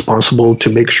responsible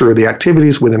to make sure the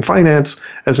activities within finance,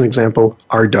 as an example,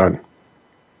 are done.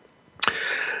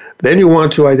 Then you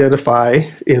want to identify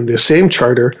in the same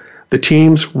charter the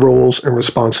team's roles and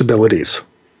responsibilities.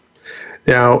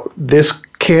 Now, this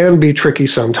can be tricky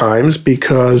sometimes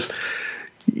because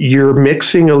you're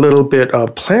mixing a little bit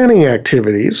of planning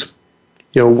activities,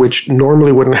 which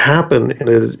normally wouldn't happen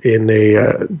in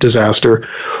a disaster,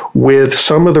 with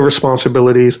some of the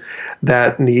responsibilities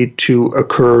that need to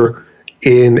occur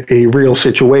in a real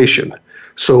situation.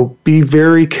 So be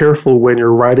very careful when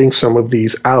you're writing some of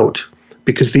these out,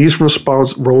 because these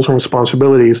roles and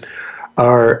responsibilities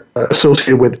are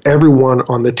associated with everyone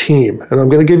on the team. And I'm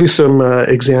going to give you some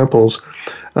examples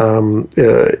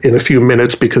in a few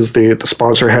minutes, because the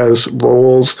sponsor has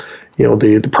roles,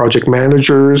 the project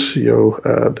managers,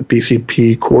 the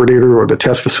BCP coordinator or the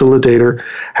test facilitator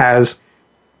has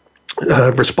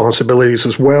responsibilities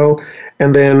as well.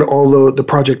 And then all the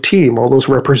project team, all those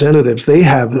representatives, they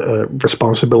have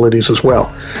responsibilities as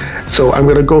well. So I'm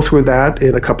going to go through that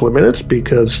in a couple of minutes,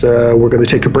 because we're going to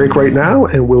take a break right now,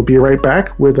 and we'll be right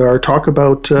back with our talk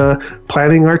about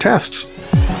planning our tests.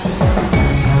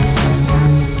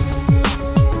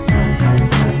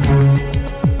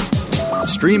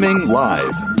 Streaming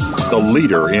live, the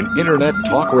leader in Internet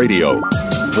Talk Radio,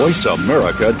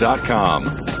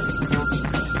 VoiceAmerica.com.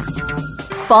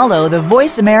 Follow the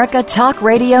Voice America Talk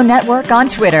Radio Network on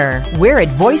Twitter. We're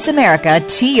at Voice America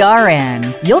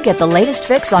TRN. You'll get the latest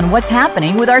fix on what's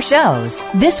happening with our shows,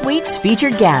 this week's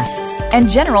featured guests, and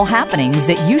general happenings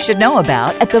that you should know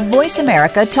about at the Voice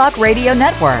America Talk Radio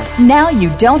Network. Now you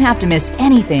don't have to miss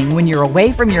anything when you're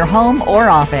away from your home or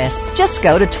office. Just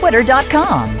go to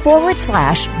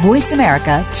twitter.com/Voice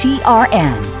America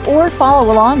TRN or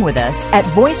follow along with us at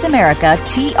Voice America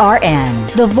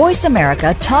TRN, the Voice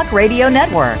America Talk Radio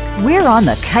Network. We're on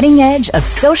the cutting edge of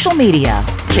social media.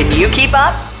 Can you keep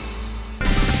up?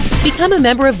 Become a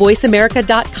member of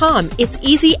VoiceAmerica.com. It's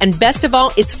easy, and best of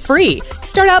all, it's free.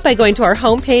 Start out by going to our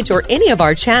homepage or any of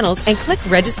our channels and click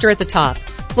register at the top.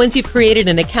 Once you've created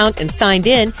an account and signed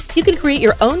in, you can create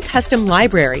your own custom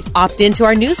library, opt into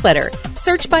our newsletter,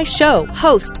 search by show,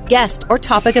 host, guest, or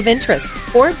topic of interest,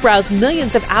 or browse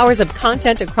millions of hours of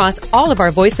content across all of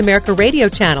our Voice America radio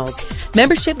channels.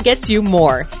 Membership gets you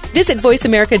more. Visit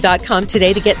VoiceAmerica.com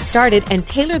today to get started and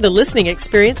tailor the listening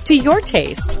experience to your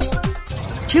taste.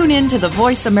 Tune in to the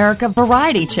Voice America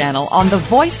Variety channel on the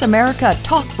Voice America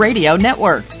Talk Radio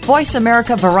Network. Voice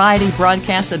America Variety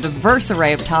broadcasts a diverse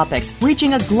array of topics,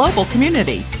 reaching a global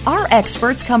community. Our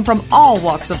experts come from all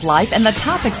walks of life, and the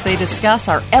topics they discuss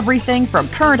are everything from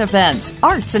current events,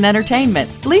 arts and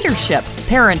entertainment, leadership,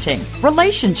 parenting,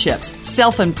 relationships,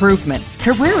 self-improvement,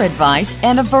 career advice,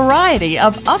 and a variety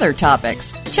of other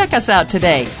topics. Check us out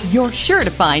today. You're sure to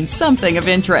find something of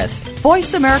interest.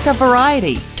 Voice America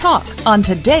Variety. Talk on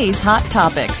today's hot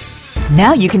topics.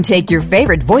 Now you can take your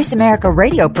favorite Voice America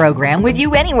radio program with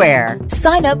you anywhere.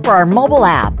 Sign up for our mobile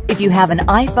app if you have an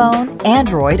iPhone,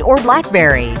 Android, or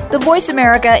BlackBerry. The Voice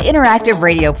America Interactive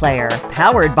Radio Player,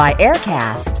 powered by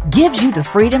Aircast, gives you the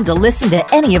freedom to listen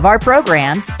to any of our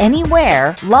programs,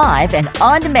 anywhere, live and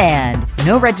on demand.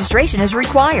 No registration is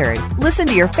required. Listen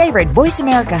to your favorite Voice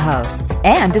America hosts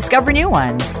and discover new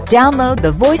ones. Download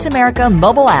the Voice America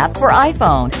mobile app for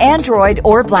iPhone, Android,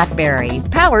 or BlackBerry,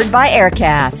 powered by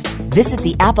Aircast. Visit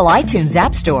the Apple iTunes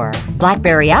App Store,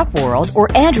 BlackBerry App World, or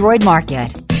Android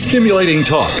Market. Stimulating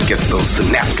talk. It gets those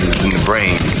synapses in the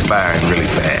brain firing really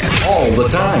fast. All the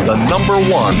time. The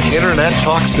 #1 Internet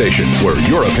talk station where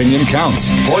your opinion counts.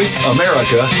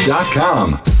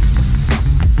 VoiceAmerica.com.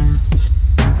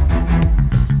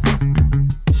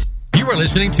 You are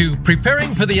listening to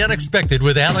Preparing for the Unexpected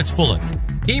with Alex Fullick.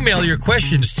 Email your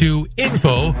questions to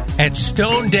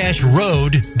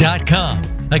info@stone-road.com.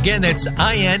 Again, that's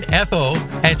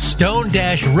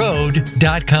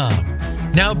info@stone-road.com.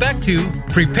 Now back to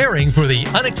Preparing for the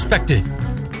Unexpected.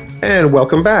 And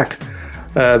welcome back.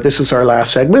 This is our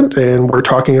last segment, and we're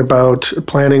talking about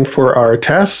planning for our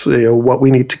tests, what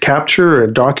we need to capture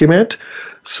and document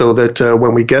so that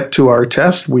when we get to our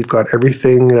test, we've got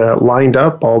everything lined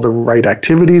up, all the right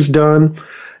activities done.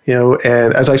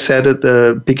 And as I said at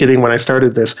the beginning when I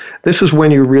started this is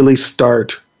when you really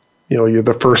start. You're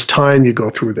the first time you go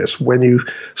through this. When you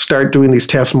start doing these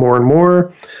tests more and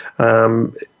more,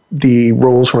 the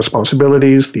roles and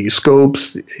responsibilities, the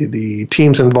scopes, the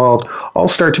teams involved all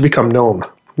start to become known.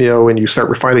 And you start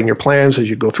refining your plans as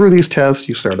you go through these tests.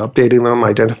 You start updating them,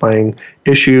 identifying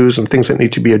issues and things that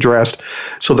need to be addressed.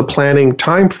 So the planning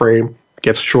time frame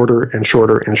gets shorter and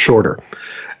shorter and shorter.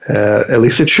 At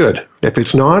least it should. If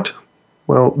it's not,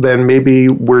 well, then maybe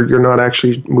you're not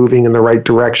actually moving in the right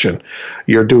direction.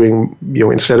 You're doing,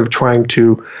 instead of trying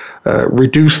to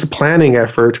reduce the planning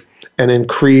effort and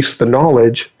increase the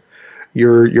knowledge,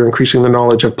 you're increasing the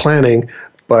knowledge of planning,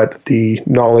 but the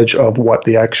knowledge of what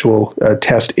the actual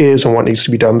test is and what needs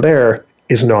to be done there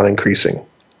is not increasing.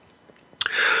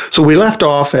 So we left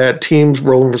off at teams'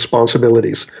 role and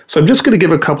responsibilities. So I'm just going to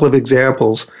give a couple of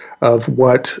examples of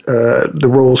what the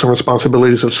roles and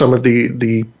responsibilities of some of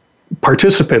the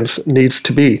participants needs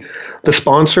to be. The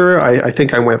sponsor, I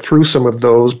think I went through some of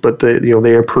those, but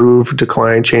they approve,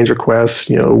 decline, change requests,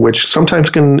 which sometimes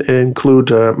can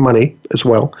include money as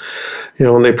well.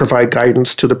 And they provide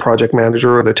guidance to the project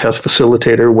manager or the test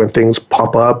facilitator when things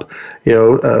pop up.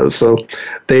 So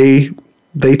they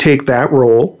take that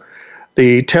role.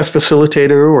 The test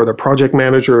facilitator or the project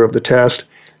manager of the test,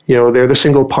 they're the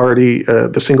single party,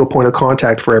 the single point of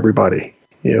contact for everybody.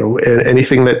 And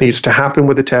anything that needs to happen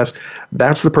with the test,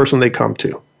 that's the person they come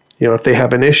to. If they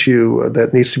have an issue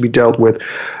that needs to be dealt with,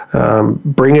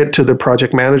 bring it to the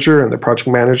project manager, and the project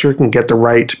manager can get the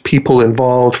right people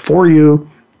involved for you,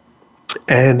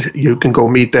 and you can go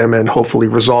meet them and hopefully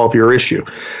resolve your issue.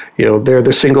 They're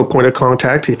the single point of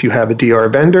contact. If you have a DR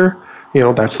vendor,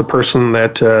 that's the person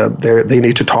that they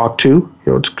need to talk to,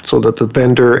 so that the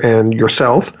vendor and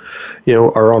yourself,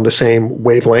 are on the same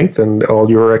wavelength and all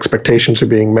your expectations are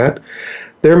being met.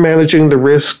 They're managing the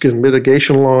risk and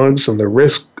mitigation logs and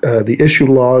the issue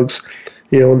logs.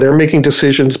 They're making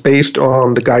decisions based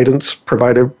on the guidance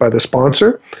provided by the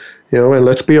sponsor. And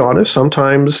let's be honest,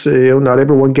 sometimes not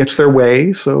everyone gets their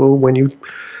way. So when you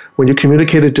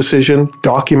communicate a decision,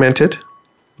 document it.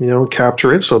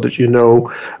 Capture it so that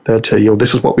that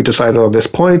this is what we decided on this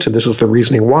point, and this is the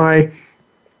reasoning why,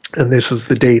 and this is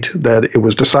the date that it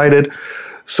was decided,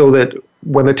 so that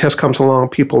when the test comes along,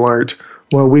 people aren't,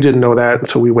 well, we didn't know that, and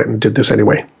so we went and did this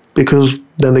anyway, because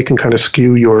then they can kind of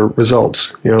skew your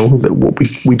results.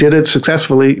 We did it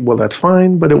successfully, well, that's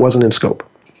fine, but it wasn't in scope,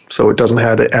 so it doesn't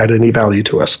add any value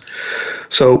to us.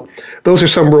 So those are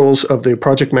some roles of the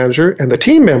project manager. And the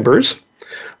team members,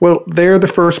 well, they're the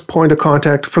first point of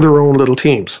contact for their own little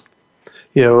teams.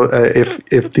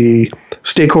 If the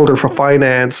stakeholder for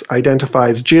finance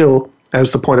identifies Jill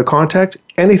as the point of contact,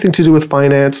 anything to do with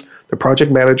finance, the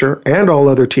project manager, and all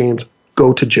other teams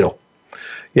go to Jill.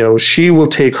 She will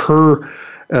take her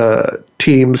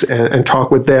teams and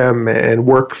talk with them and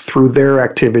work through their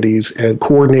activities and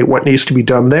coordinate what needs to be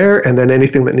done there, and then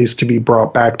anything that needs to be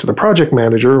brought back to the project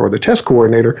manager or the test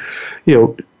coordinator,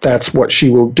 that's what she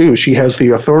will do. She has the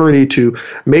authority to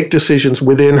make decisions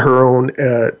within her own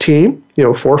team,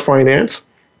 for finance,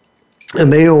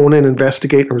 and they own and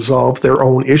investigate and resolve their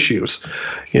own issues.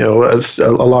 As a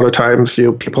lot of times,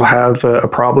 people have a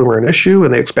problem or an issue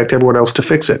and they expect everyone else to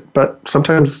fix it. But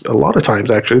sometimes, a lot of times,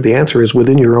 actually, the answer is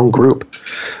within your own group.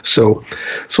 So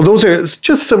those are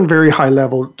just some very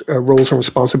high-level roles and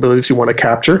responsibilities you want to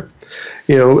capture.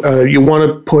 You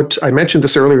want to put, I mentioned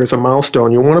this earlier as a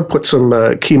milestone, you want to put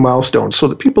some key milestones so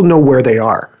that people know where they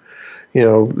are.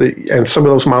 And some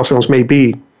of those milestones may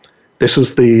be, this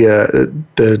is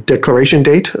the declaration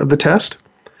date of the test.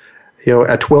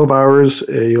 At 12 hours,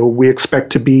 we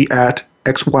expect to be at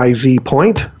XYZ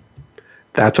point.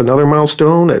 That's another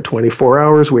milestone. At 24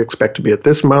 hours, we expect to be at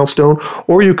this milestone.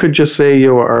 Or you could just say,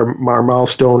 our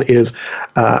milestone is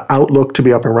Outlook to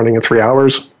be up and running in 3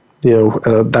 hours.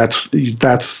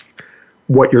 That's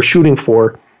what you're shooting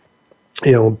for.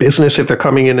 business, if they're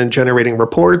coming in and generating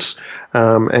reports,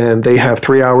 and they have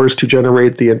 3 hours to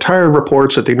generate the entire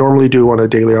reports that they normally do on a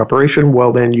daily operation,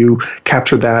 well, then you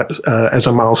capture that as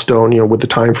a milestone, with the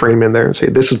time frame in there and say,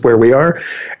 this is where we are.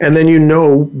 And then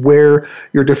where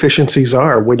your deficiencies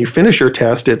are. When you finish your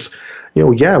test, it's,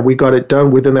 we got it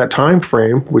done within that time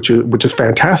frame, which is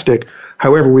fantastic.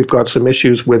 However, we've got some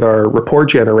issues with our report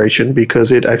generation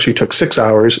because it actually took 6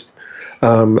 hours.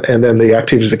 And then the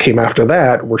activities that came after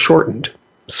that were shortened.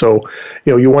 So,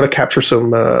 you want to capture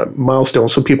some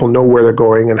milestones so people know where they're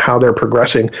going and how they're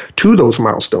progressing to those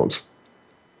milestones.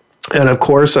 And of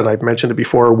course, and I've mentioned it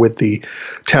before with the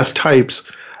test types,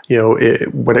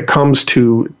 when it comes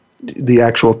to the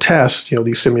actual tests,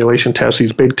 these simulation tests,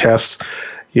 these big tests,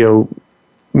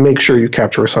 make sure you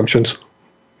capture assumptions.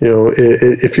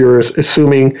 If you're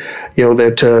assuming,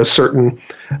 that certain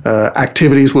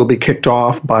activities will be kicked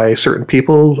off by certain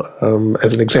people,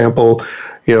 as an example,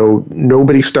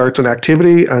 nobody starts an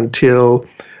activity until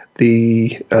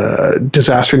the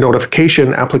disaster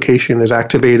notification application is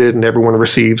activated and everyone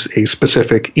receives a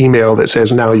specific email that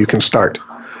says, now you can start.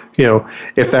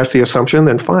 If that's the assumption,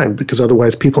 then fine, because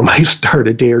otherwise people might start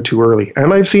a day or two early.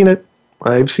 And I've seen it.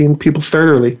 I've seen people start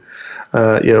early,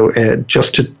 and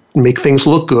just to make things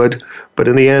look good, but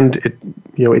in the end,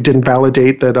 it didn't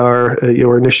validate that our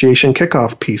initiation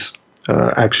kickoff piece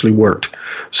actually worked.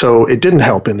 So it didn't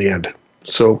help in the end.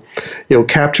 So,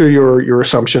 capture your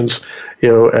assumptions,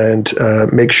 and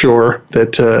make sure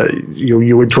that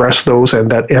you address those and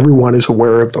that everyone is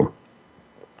aware of them.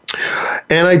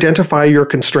 And identify your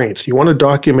constraints. You want to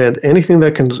document anything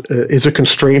that is a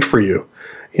constraint for you.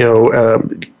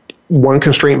 One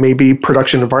constraint may be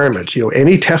production environment.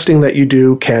 Any testing that you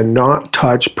do cannot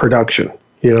touch production.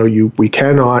 We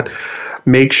cannot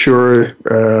make sure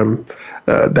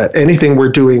that anything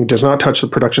we're doing does not touch the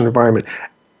production environment.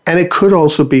 And it could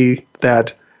also be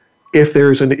that if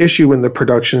there's an issue in the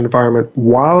production environment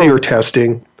while you're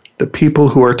testing, the people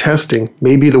who are testing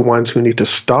may be the ones who need to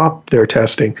stop their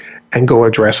testing and go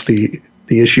address the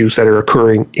issues that are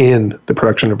occurring in the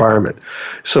production environment.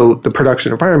 So the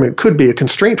production environment could be a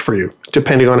constraint for you,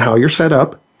 depending on how you're set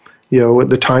up,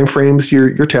 the time frames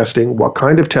you're testing, what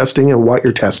kind of testing and what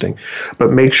you're testing.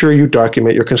 But make sure you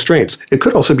document your constraints. It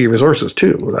could also be resources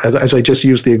too. As I just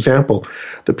used the example,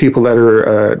 the people that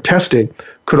are testing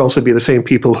could also be the same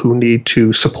people who need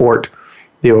to support,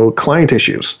 client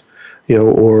issues.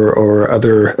 Or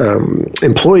other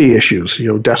employee issues,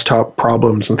 desktop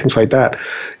problems and things like that,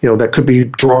 that could be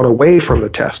drawn away from the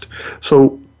test.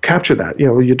 So capture that.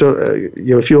 You don't.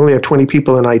 If you only have 20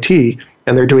 people in IT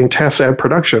and they're doing tests and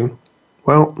production,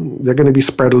 well, they're going to be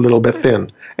spread a little bit thin,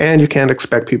 and you can't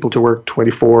expect people to work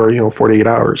 24, 48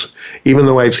 hours. Even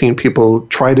though I've seen people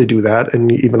try to do that,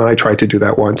 and even I tried to do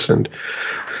that once, and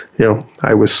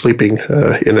I was sleeping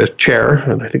in a chair,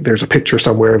 and I think there's a picture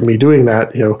somewhere of me doing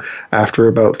that, after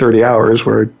about 30 hours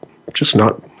where I'm just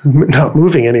not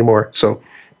moving anymore. So,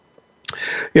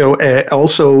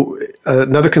 also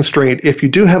another constraint, if you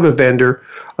do have a vendor,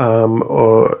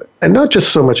 and not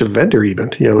just so much a vendor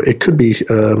even, it could be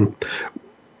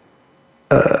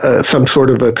some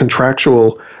sort of a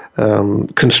contractual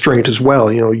constraint as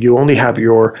well. You only have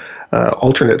your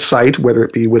alternate site, whether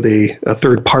it be with a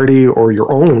third party or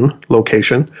your own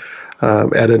location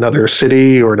at another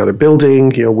city or another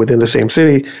building, within the same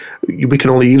city. We can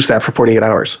only use that for 48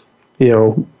 hours.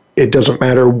 It doesn't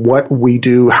matter what we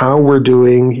do, how we're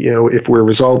doing, if we're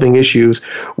resolving issues,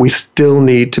 we still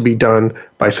need to be done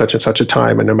by such and such a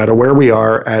time. And no matter where we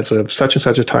are, as of such and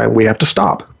such a time, we have to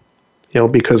stop.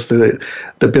 Because the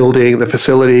building, the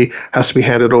facility has to be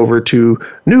handed over to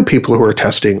new people who are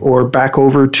testing, or back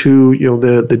over to,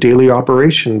 the daily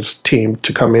operations team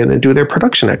to come in and do their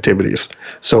production activities.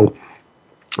 So,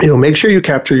 make sure you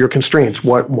capture your constraints,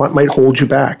 what might hold you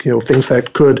back, things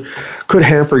that could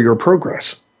hamper your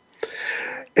progress.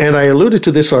 And I alluded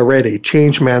to this already,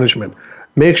 change management.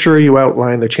 Make sure you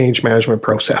outline the change management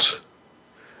process.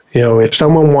 If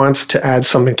someone wants to add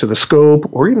something to the scope,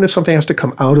 or even if something has to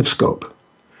come out of scope,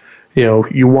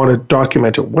 you want to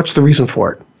document it. What's the reason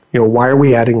for it? Why are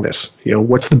we adding this?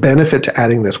 What's the benefit to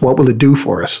adding this? What will it do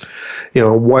for us?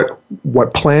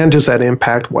 What plan does that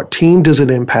impact? What team does it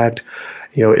impact?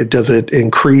 Does it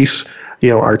increase,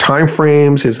 our time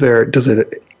frames? Does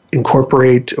it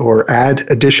incorporate or add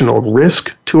additional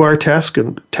risk to our test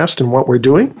and what we're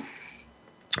doing?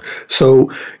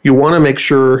 So you want to make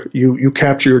sure you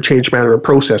capture your change management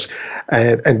process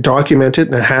and document it,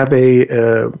 and have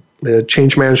a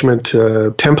change management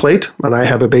template. And I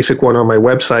have a basic one on my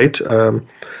website,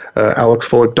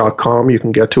 alexfolek.com. You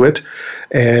can get to it.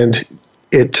 And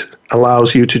it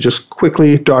allows you to just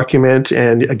quickly document,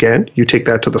 and again, you take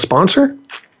that to the sponsor,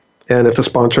 and if the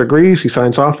sponsor agrees, he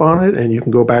signs off on it, and you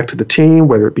can go back to the team,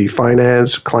 whether it be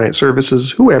finance, client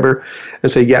services, whoever,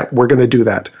 and say, yeah, we're going to do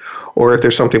that. Or if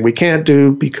there's something we can't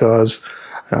do because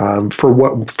for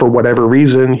whatever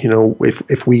reason,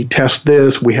 if we test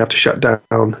this, we have to shut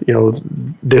down,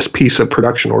 this piece of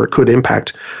production, or it could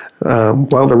impact.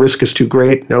 The risk is too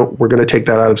great. No, we're going to take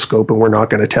that out of scope, and we're not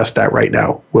going to test that right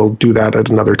now. We'll do that at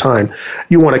another time.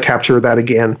 You want to capture that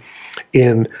again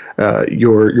in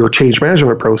your change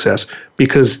management process,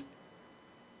 because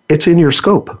it's in your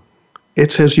scope.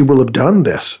 It says you will have done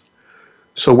this.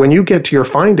 So when you get to your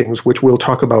findings, which we'll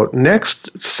talk about next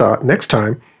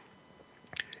time,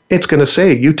 it's going to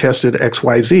say you tested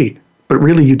XYZ, but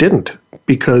really you didn't,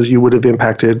 because you would have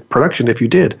impacted production if you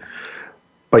did.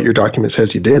 But your document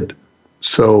says you did.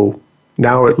 So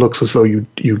now it looks as though you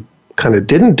kind of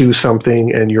didn't do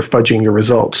something and you're fudging your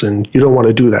results, and you don't want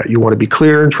to do that. You want to be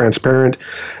clear and transparent,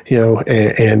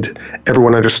 and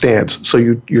everyone understands. So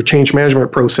your change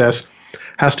management process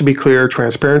has to be clear,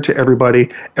 transparent to everybody.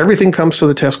 Everything comes to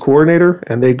the test coordinator,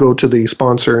 and they go to the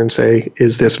sponsor and say,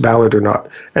 is this valid or not?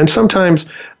 And sometimes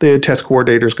the test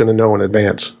coordinator is going to know in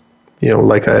advance.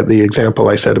 Like the example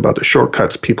I said about the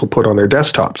shortcuts people put on their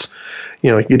desktops.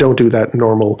 You don't do that in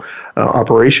normal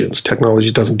operations.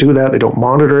 Technology doesn't do that. They don't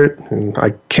monitor it. And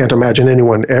I can't imagine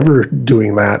anyone ever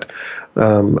doing that.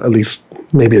 At least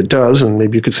maybe it does, and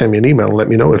maybe you could send me an email and let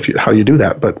me know how you do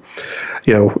that. But,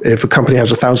 if a company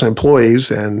has 1,000 employees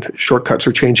and shortcuts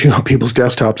are changing on people's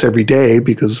desktops every day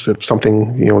because of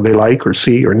something, they like or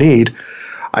see or need,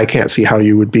 I can't see how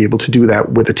you would be able to do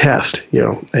that with a test,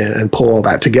 and pull all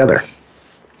that together.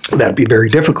 That'd be very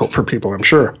difficult for people, I'm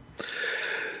sure.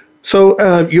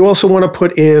 So you also want to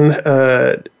put in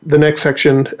the next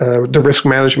section, the risk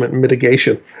management and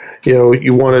mitigation.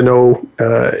 You want to know,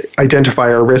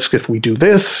 identify our risk if we do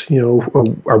this.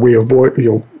 Are we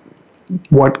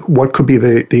what could be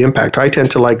the impact? I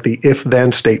tend to like the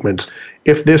if-then statements.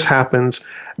 If this happens,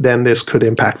 then this could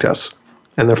impact us,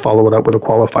 and then follow it up with a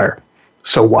qualifier.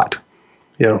 So what?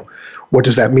 What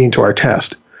does that mean to our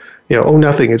test?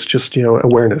 Nothing. It's just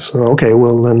awareness. Okay,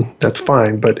 well then that's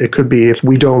fine. But it could be if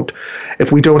we don't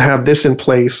have this in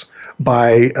place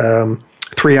by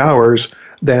 3 hours,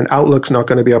 then Outlook's not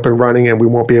going to be up and running, and we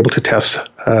won't be able to test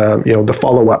the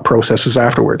follow-up processes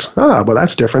afterwards. Well,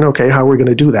 that's different. Okay, how are we going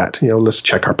to do that? Let's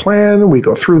check our plan. We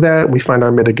go through that. We find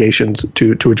our mitigations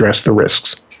to address the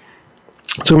risks.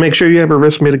 So make sure you have a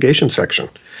risk mitigation section.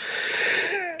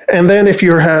 And then if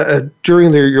you're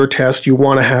during your test, you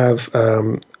want to have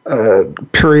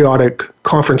periodic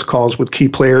conference calls with key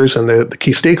players and the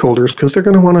key stakeholders, because they're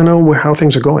going to want to know how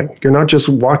things are going. You're not just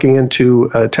walking into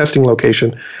a testing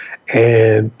location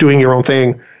and doing your own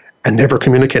thing and never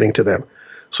communicating to them.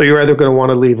 So you're either going to want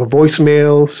to leave a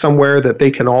voicemail somewhere that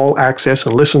they can all access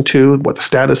and listen to what the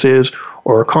status is,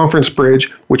 or a conference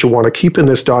bridge, which you want to keep in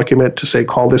this document to say,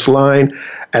 call this line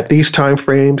at these time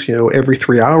frames, every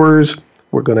 3 hours.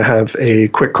 We're going to have a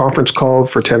quick conference call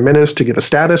for 10 minutes to give a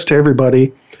status to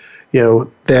everybody.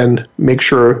 Then make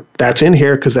sure that's in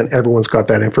here, because then everyone's got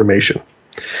that information.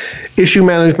 Issue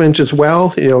management as well.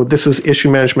 This is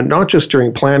issue management not just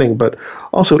during planning, but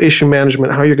also issue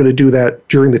management, how you're going to do that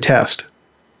during the test.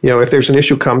 If there's an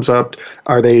issue comes up,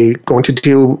 are they going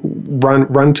to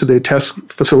run to the test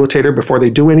facilitator before they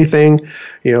do anything?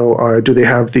 Or do they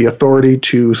have the authority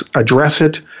to address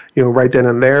it, right then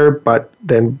and there? But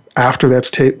then after that's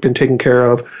been taken care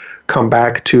of, come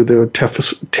back to the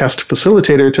test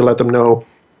facilitator to let them know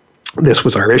this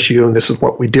was our issue and this is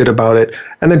what we did about it,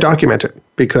 and then document it,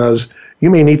 because you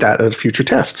may need that at future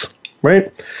tests,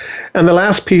 right? And the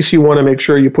last piece you want to make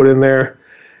sure you put in there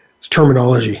is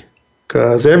terminology,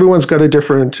 because everyone's got a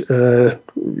different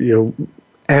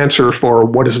answer for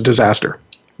what is a disaster,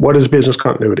 what is business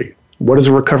continuity, what is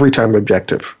a recovery time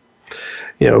objective.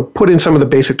 Put in some of the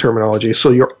basic terminology so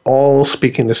you're all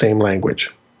speaking the same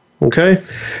language. Okay?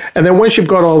 And then once you've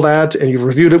got all that and you've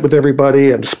reviewed it with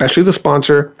everybody, and especially the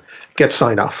sponsor, get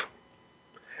sign off.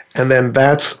 And then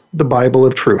that's the Bible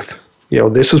of truth.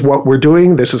 This is what we're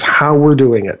doing. This is how we're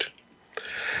doing it.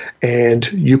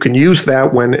 And you can use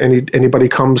that when anybody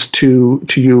comes to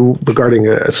you regarding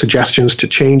suggestions to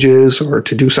changes or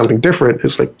to do something different.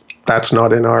 It's like, that's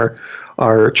not in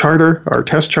our charter, our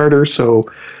test charter.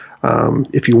 So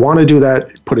if you want to do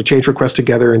that, put a change request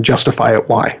together and justify it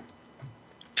why.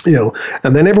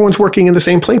 And then everyone's working in the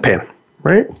same playpen,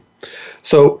 right?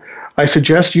 So I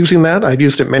suggest using that. I've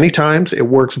used it many times. It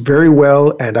works very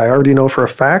well, and I already know for a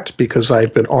fact, because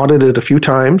I've been audited a few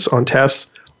times on tests.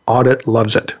 Audit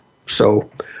loves it. So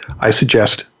I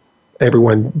suggest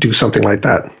everyone do something like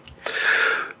that.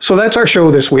 So that's our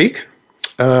show this week.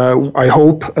 I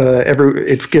hope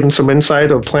it's given some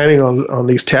insight of planning on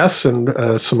these tests and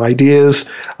some ideas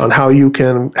on how you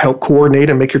can help coordinate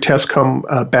and make your tests come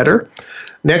better.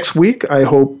 Next week, I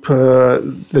hope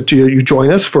that you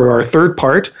join us for our third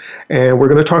part, and we're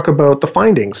going to talk about the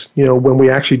findings. When we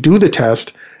actually do the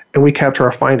test and we capture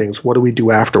our findings, what do we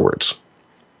do afterwards?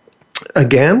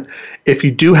 Again, if you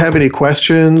do have any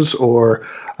questions or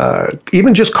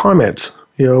even just comments,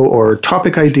 or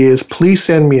topic ideas, please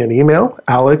send me an email,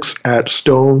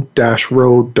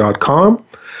 alex@stone-road.com.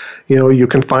 You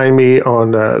can find me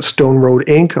on Stone Road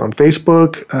Inc. on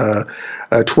Facebook,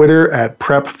 Twitter at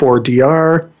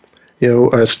Prep4DR,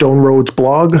 Stone Road's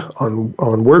blog on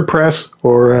WordPress,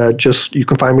 or just you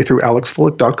can find me through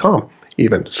alexfulick.com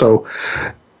even. So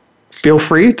feel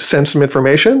free to send some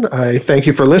information. I thank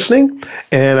you for listening,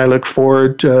 and I look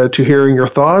forward to hearing your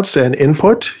thoughts and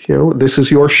input. This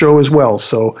is your show as well,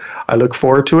 so I look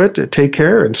forward to it. Take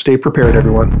care and stay prepared,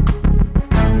 everyone.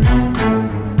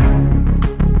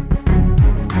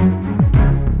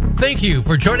 Thank you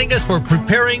for joining us for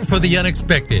Preparing for the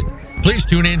Unexpected. Please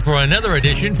tune in for another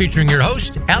edition featuring your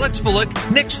host, Alex Fulick,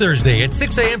 next Thursday at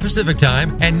 6 a.m. Pacific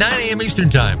Time and 9 a.m. Eastern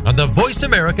Time on the Voice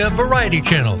America Variety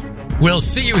Channel. We'll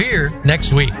see you here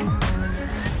next week.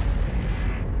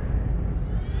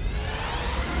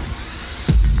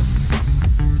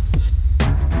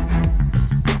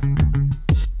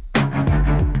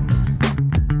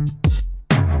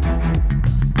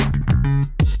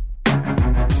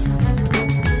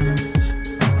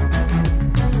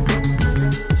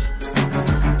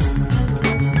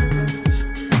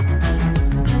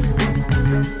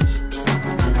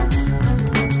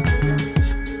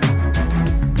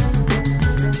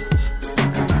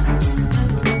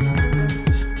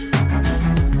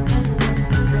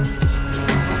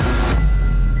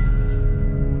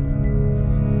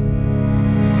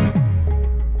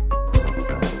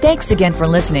 Thanks again for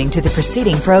listening to the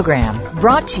preceding program,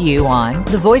 brought to you on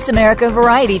the Voice America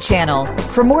Variety Channel.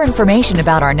 For more information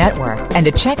about our network and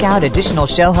to check out additional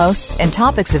show hosts and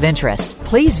topics of interest,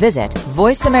 please visit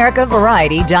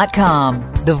voiceamericavariety.com.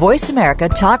 The Voice America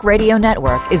Talk Radio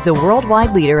Network is the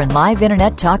worldwide leader in live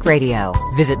Internet talk radio.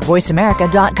 Visit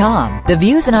voiceamerica.com. The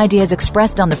views and ideas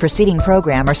expressed on the preceding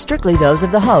program are strictly those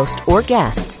of the host or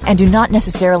guests and do not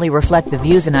necessarily reflect the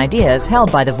views and ideas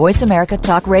held by the Voice America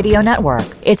Talk Radio Network,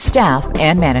 its staff,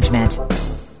 and management.